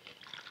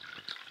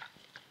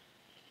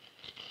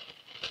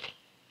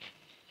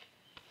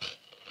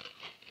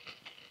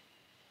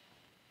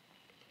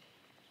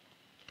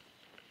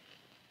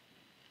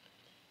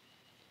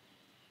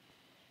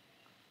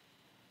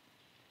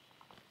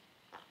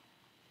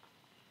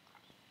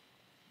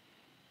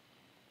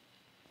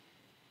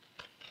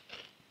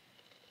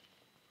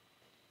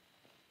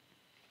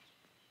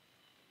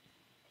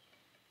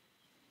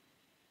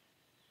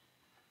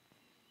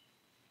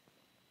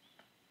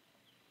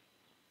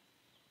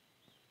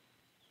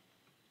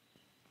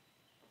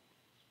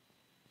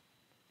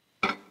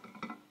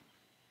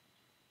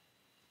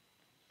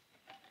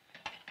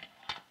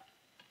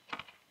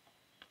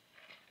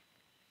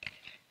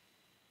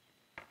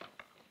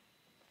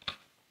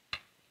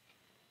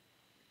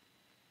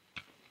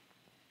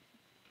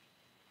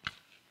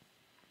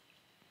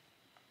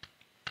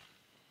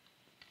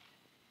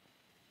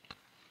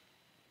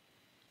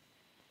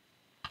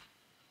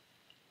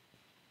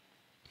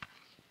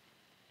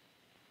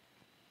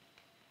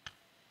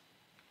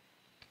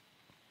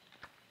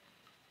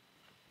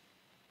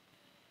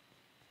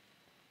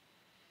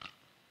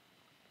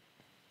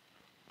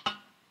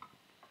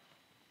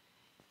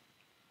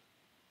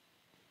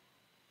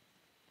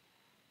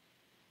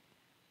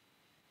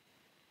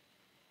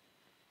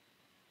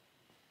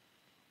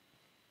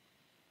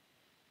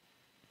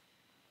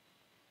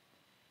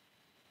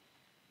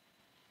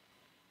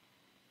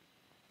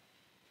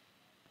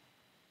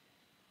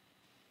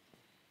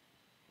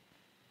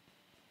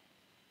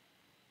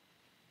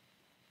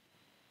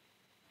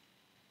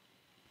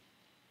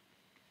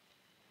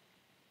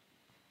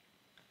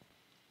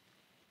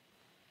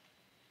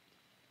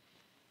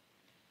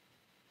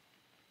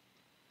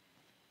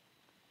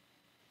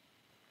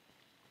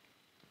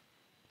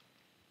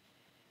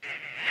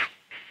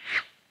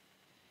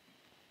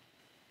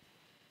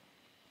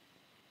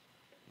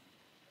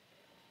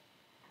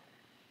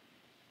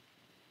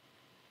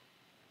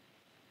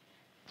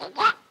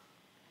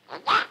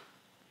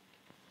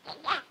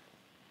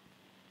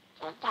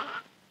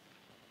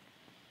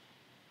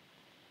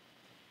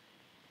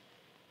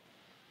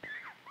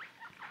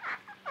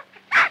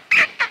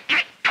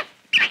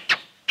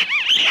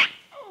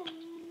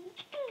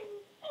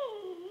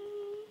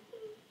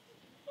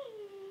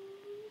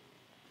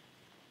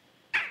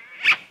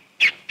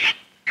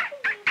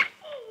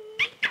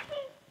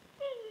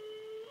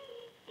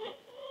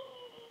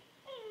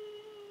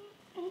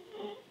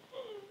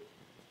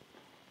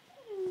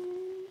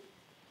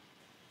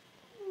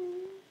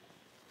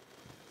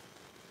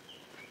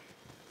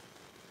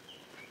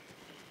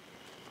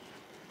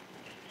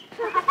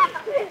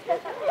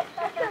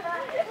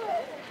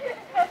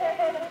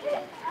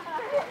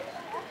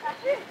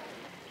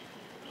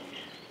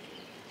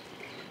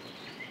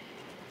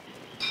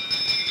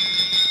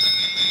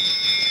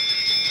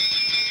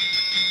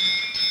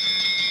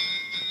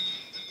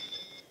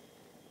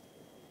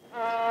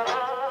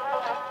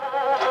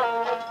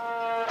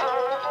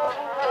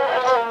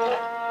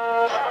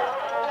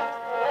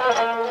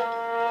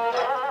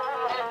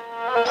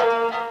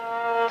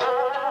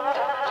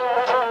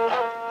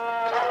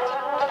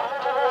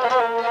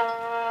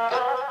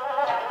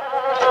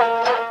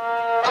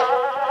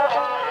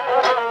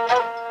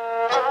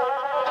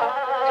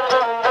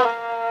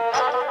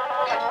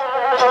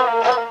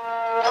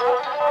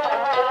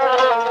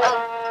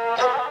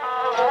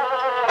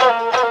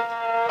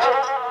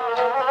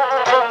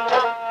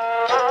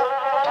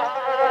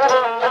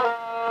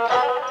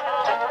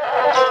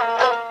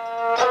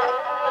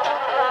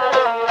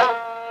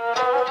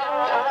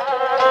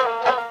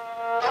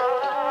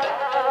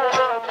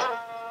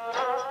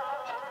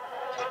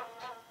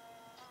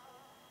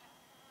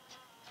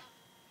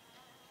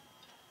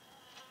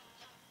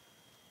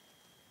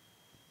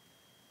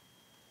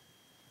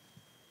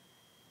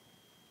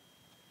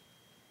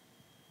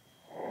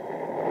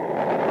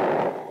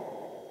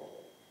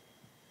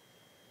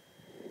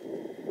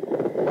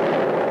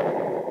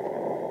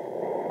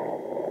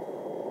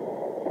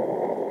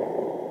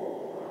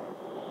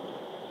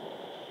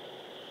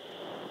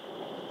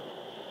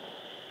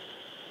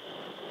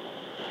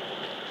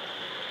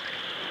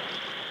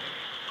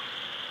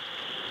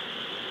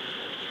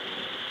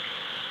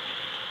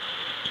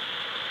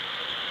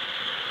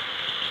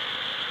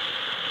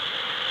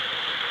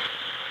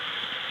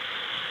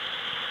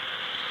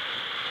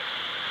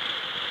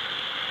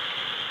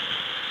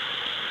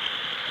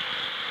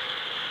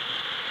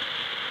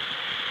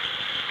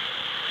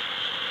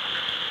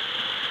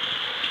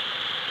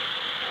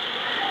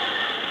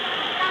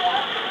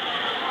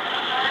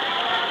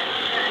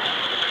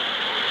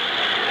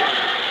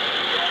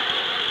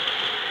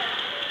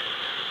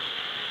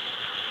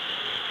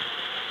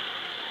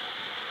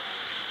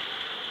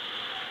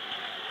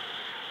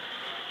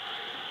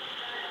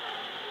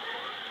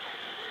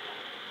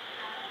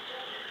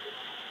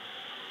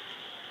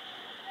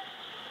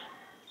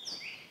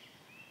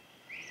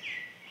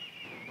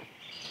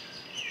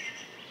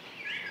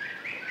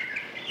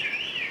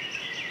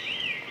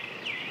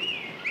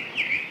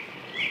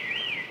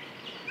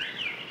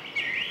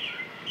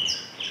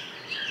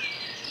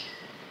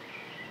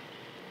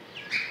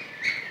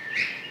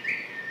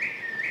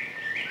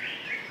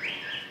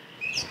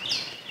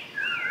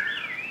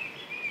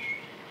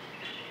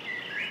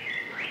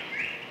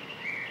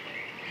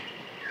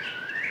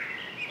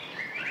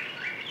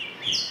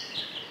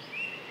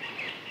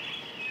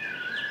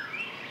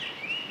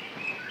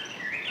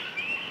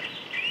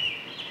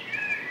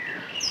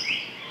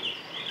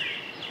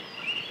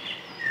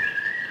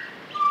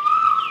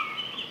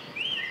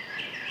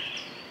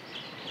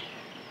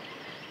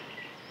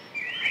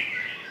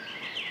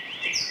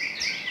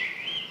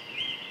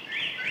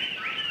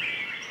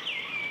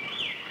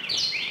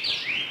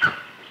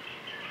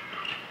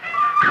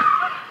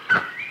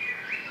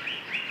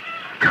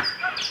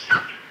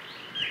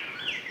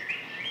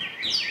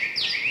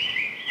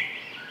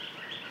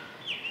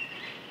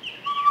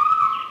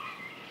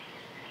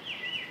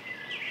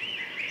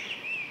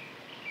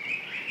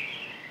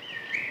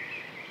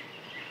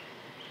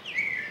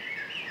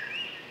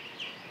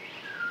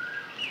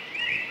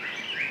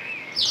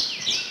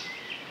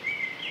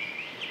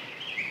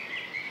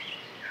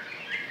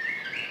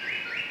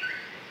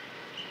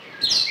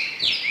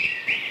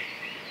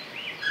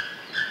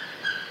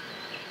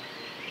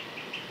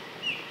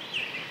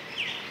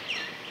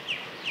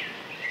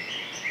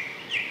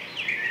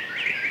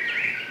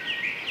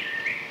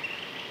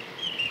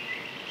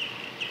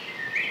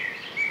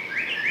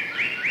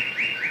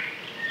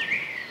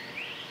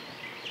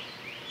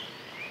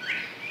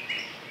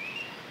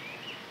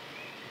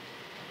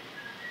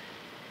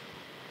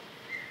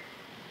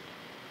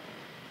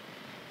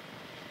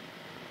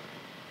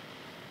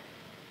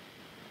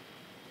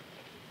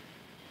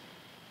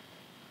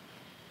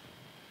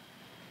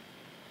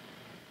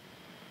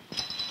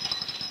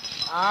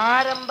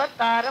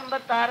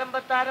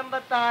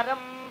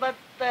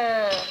 ആരംഭത്താരംഭത്താരംഭത്താരംഭത്താരംഭത്ത്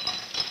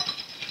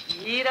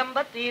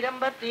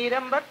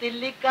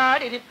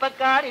തില്ലിക്കാട്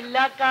ഇരിപ്പക്കാട്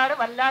ഇല്ലാക്കാട്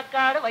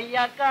വല്ലാക്കാട്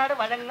വയ്യാക്കാട്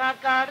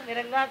വഴങ്ങാക്കാട്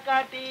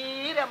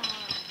നിരങ്ങാക്കാട്ടീരം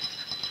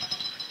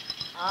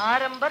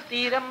ആരംഭ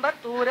തീരമ്പ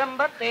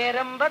തൂരമ്പ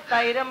തേരമ്പ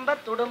തൈരമ്പ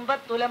തുടുമ്പ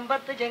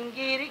തുലമ്പത്ത്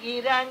ജങ്കീരി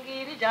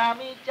ഗീരാങ്കീരി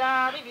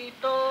ജാമീച്ചാമി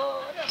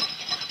വീട്ടോരം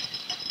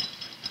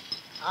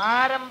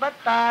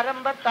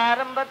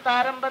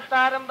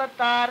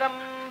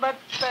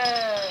ആരംഭത്താരംഭത്താരംഭത്താരംഭത്താരംഭത്താരംഭത്ത്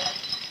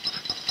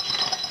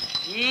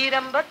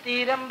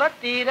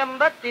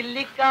തീരമ്പ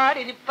തില്ലിക്കാട്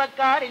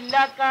ഇരിപ്പക്കാട്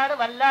ഇല്ലാക്കാട്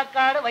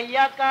വല്ലാക്കാട്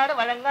വയ്യാക്കാട്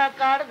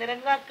വഴങ്ങാക്കാട്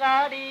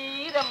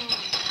നിരങ്ങാക്കാടീരം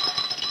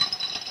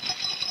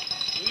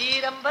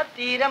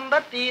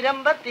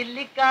തീരമ്പ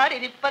തില്ലിക്കാട്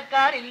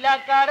ഇരിപ്പക്കാട്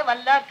ഇല്ലാക്കാട്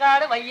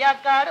വല്ലാക്കാട്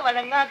വയ്യാക്കാട്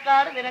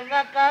വഴങ്ങാക്കാട്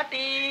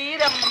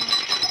നിരങ്ങാക്കാട്ടീരം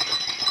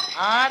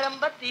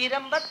ആരംഭ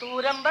തീരമ്പ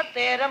തൂരമ്പ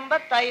തേരമ്പ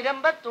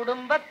തൈരമ്പ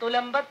തുടുമ്പ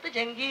തുലമ്പത്ത്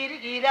ജങ്കീരി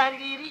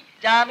ഗീരാങ്കീരി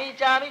ജാമി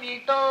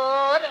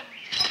വീട്ടോരം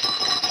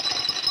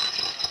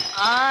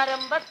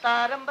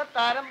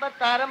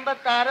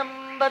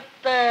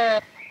ആരംഭത്താരംഭത്താരംഭത്താരംഭത്താരംഭത്ത്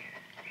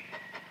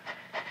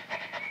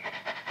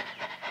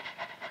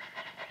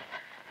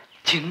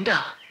ചിന്ത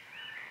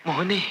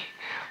മോനെ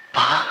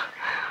വാ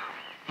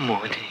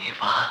മോനെ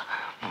വാ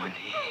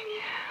മോനെ